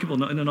a likeable,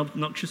 not in an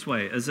obnoxious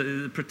way, as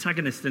a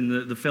protagonist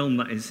in the film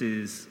that is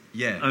his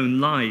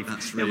own life.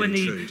 That's really when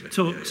true. He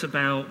talks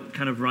about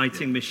kind of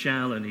writing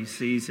Michelle, and he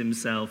sees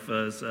himself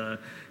as,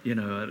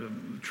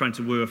 trying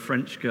to woo a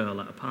French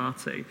girl at a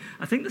party.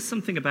 I think there's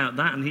something about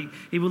that, and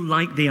he will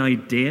like the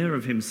idea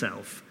of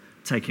himself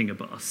taking a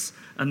bus,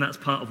 and that's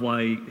part of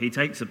why he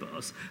takes a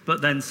bus.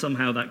 But then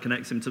somehow that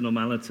connects him to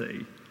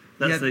normality.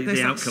 That's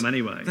the outcome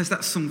anyway. There's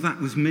that song, That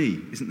Was Me,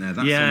 isn't there?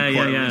 That song,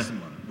 quite a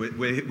recent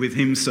one, with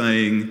him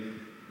saying,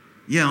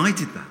 yeah, I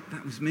did that.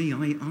 That was me.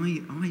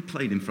 I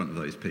played in front of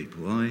those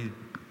people.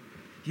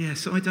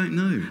 So I don't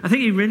know. I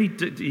think he really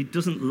he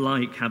doesn't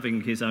like having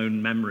his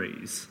own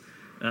memories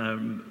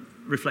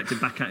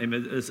reflected back at him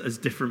as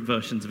different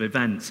versions of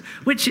events,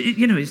 which,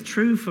 is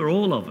true for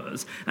all of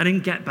us. And in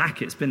Get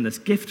Back, it's been this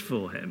gift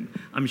for him,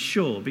 I'm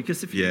sure,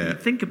 because if you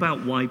think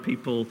about why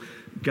people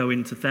go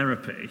into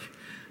therapy,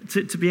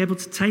 to be able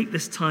to take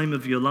this time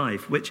of your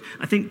life, which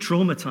I think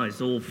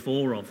traumatized all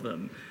four of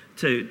them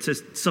to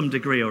some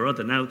degree or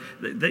other. Now,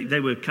 they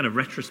were kind of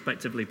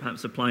retrospectively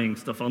perhaps applying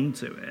stuff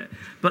onto it,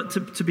 but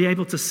to be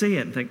able to see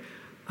it and think,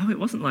 oh, it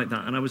wasn't like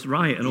that, and I was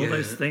right, and all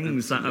those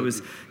things that I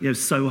was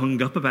so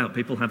hung up about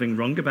people having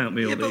wrong about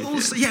me. But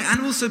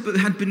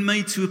had been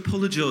made to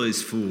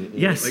apologise for,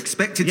 or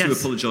expected to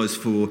apologise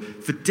for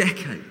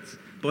decades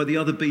by the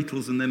other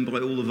Beatles and then by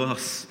all of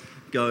us.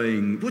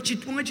 Going, why'd you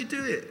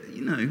do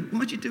it?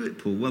 Why'd you do it,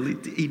 Paul? Well,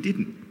 he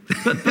didn't.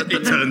 But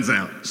it turns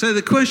out. So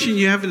the question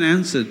you haven't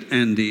answered,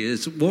 Andy,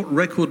 is what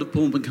record of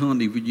Paul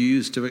McCartney would you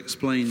use to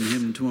explain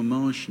him to a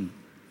Martian?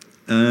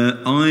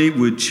 I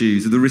would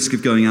choose, at the risk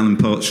of going Alan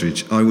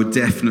Partridge, I would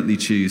definitely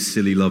choose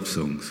Silly Love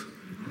Songs.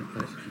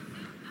 I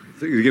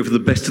think you go for the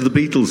best of the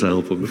Beatles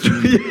album.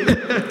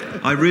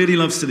 I really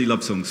love Silly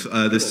Love Songs.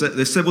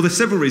 There's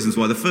several reasons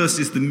why. The first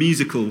is the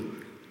musical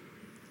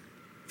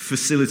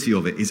facility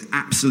of it is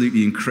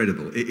absolutely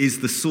incredible. It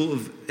is the sort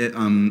of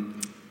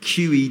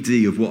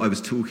QED of what I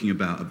was talking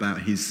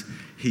about his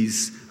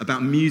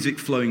about music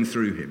flowing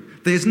through him.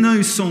 There's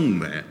no song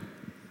there.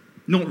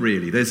 Not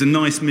really. There's a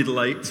nice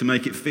middle eight to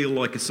make it feel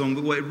like a song,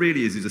 but what it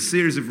really is a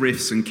series of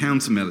riffs and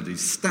counter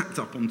melodies stacked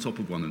up on top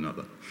of one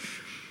another.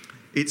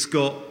 It's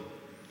got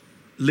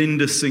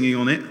Linda singing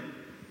on it.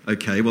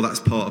 Okay, well, that's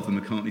part of the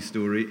McCartney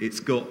story. It's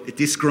got a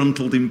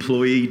disgruntled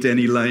employee,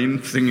 Denny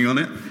Lane, singing on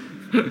it.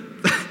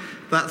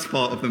 That's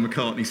part of the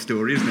McCartney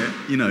story, isn't it?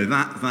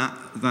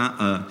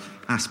 That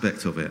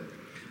aspect of it.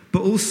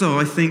 But also,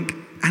 I think,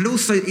 and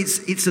also,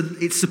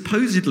 it's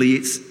supposedly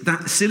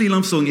that Silly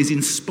Love Song is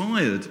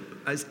inspired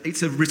as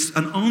it's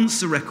an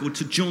answer record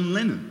to John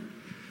Lennon.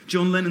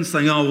 John Lennon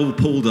saying, all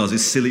Paul does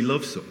is silly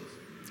love songs.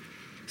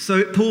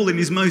 So Paul, in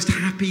his most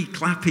happy,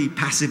 clappy,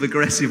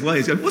 passive-aggressive way,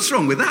 is going, what's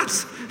wrong with that?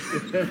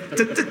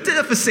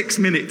 For 6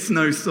 minutes,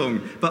 no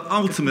song. But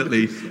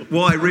ultimately,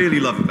 what I really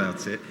love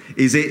about it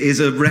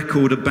is a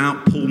record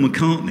about Paul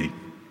McCartney.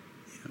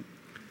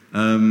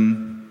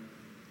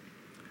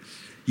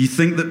 You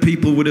think that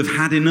people would have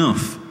had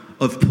enough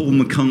of Paul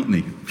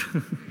McCartney.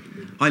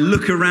 I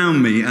look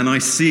around me and I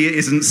see it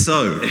isn't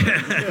so.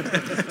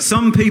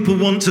 Some people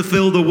want to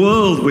fill the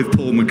world with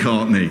Paul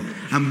McCartney.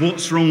 And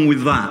what's wrong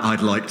with that,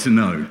 I'd like to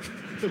know.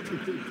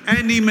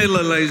 Andy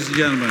Miller, ladies and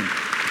gentlemen.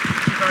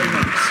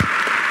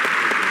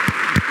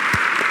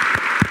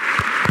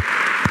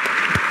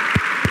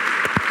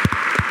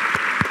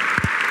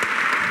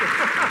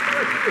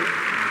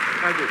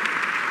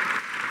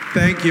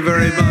 Thank you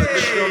very much.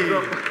 Thank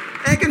you very much.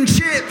 Egg and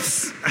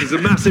chips. There's a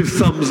massive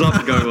thumbs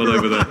up going on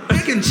over there.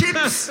 Egg and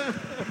chips.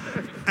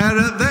 And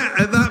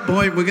at that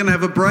point, we're going to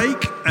have a break.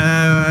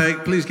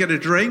 Please get a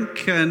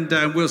drink, and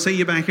we'll see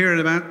you back here in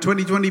about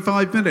 20,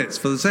 25 minutes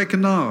for the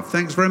second half.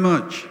 Thanks very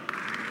much.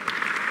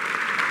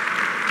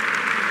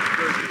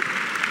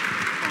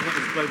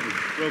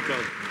 Well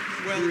done.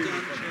 Well done,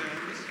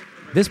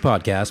 James. This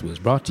podcast was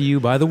brought to you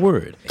by The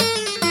Word.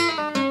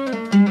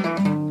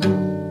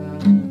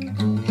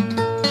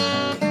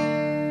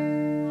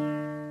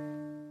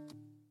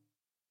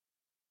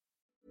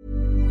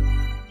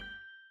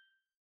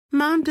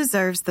 Mom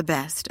deserves the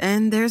best,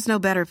 and there's no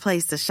better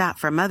place to shop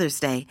for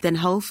Mother's Day than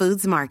Whole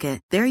Foods Market.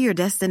 They're your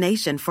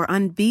destination for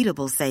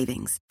unbeatable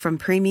savings, from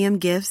premium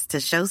gifts to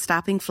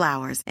show-stopping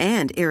flowers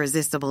and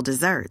irresistible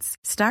desserts.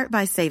 Start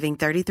by saving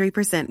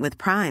 33% with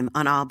Prime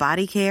on all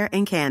body care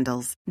and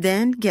candles.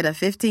 Then get a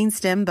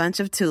 15-stem bunch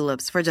of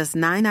tulips for just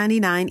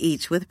 $9.99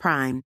 each with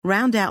Prime.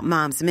 Round out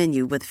Mom's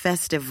menu with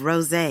festive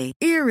rosé,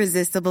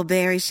 irresistible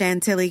berry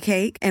chantilly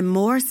cake, and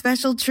more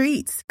special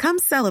treats. Come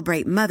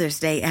celebrate Mother's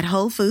Day at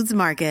Whole Foods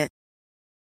Market.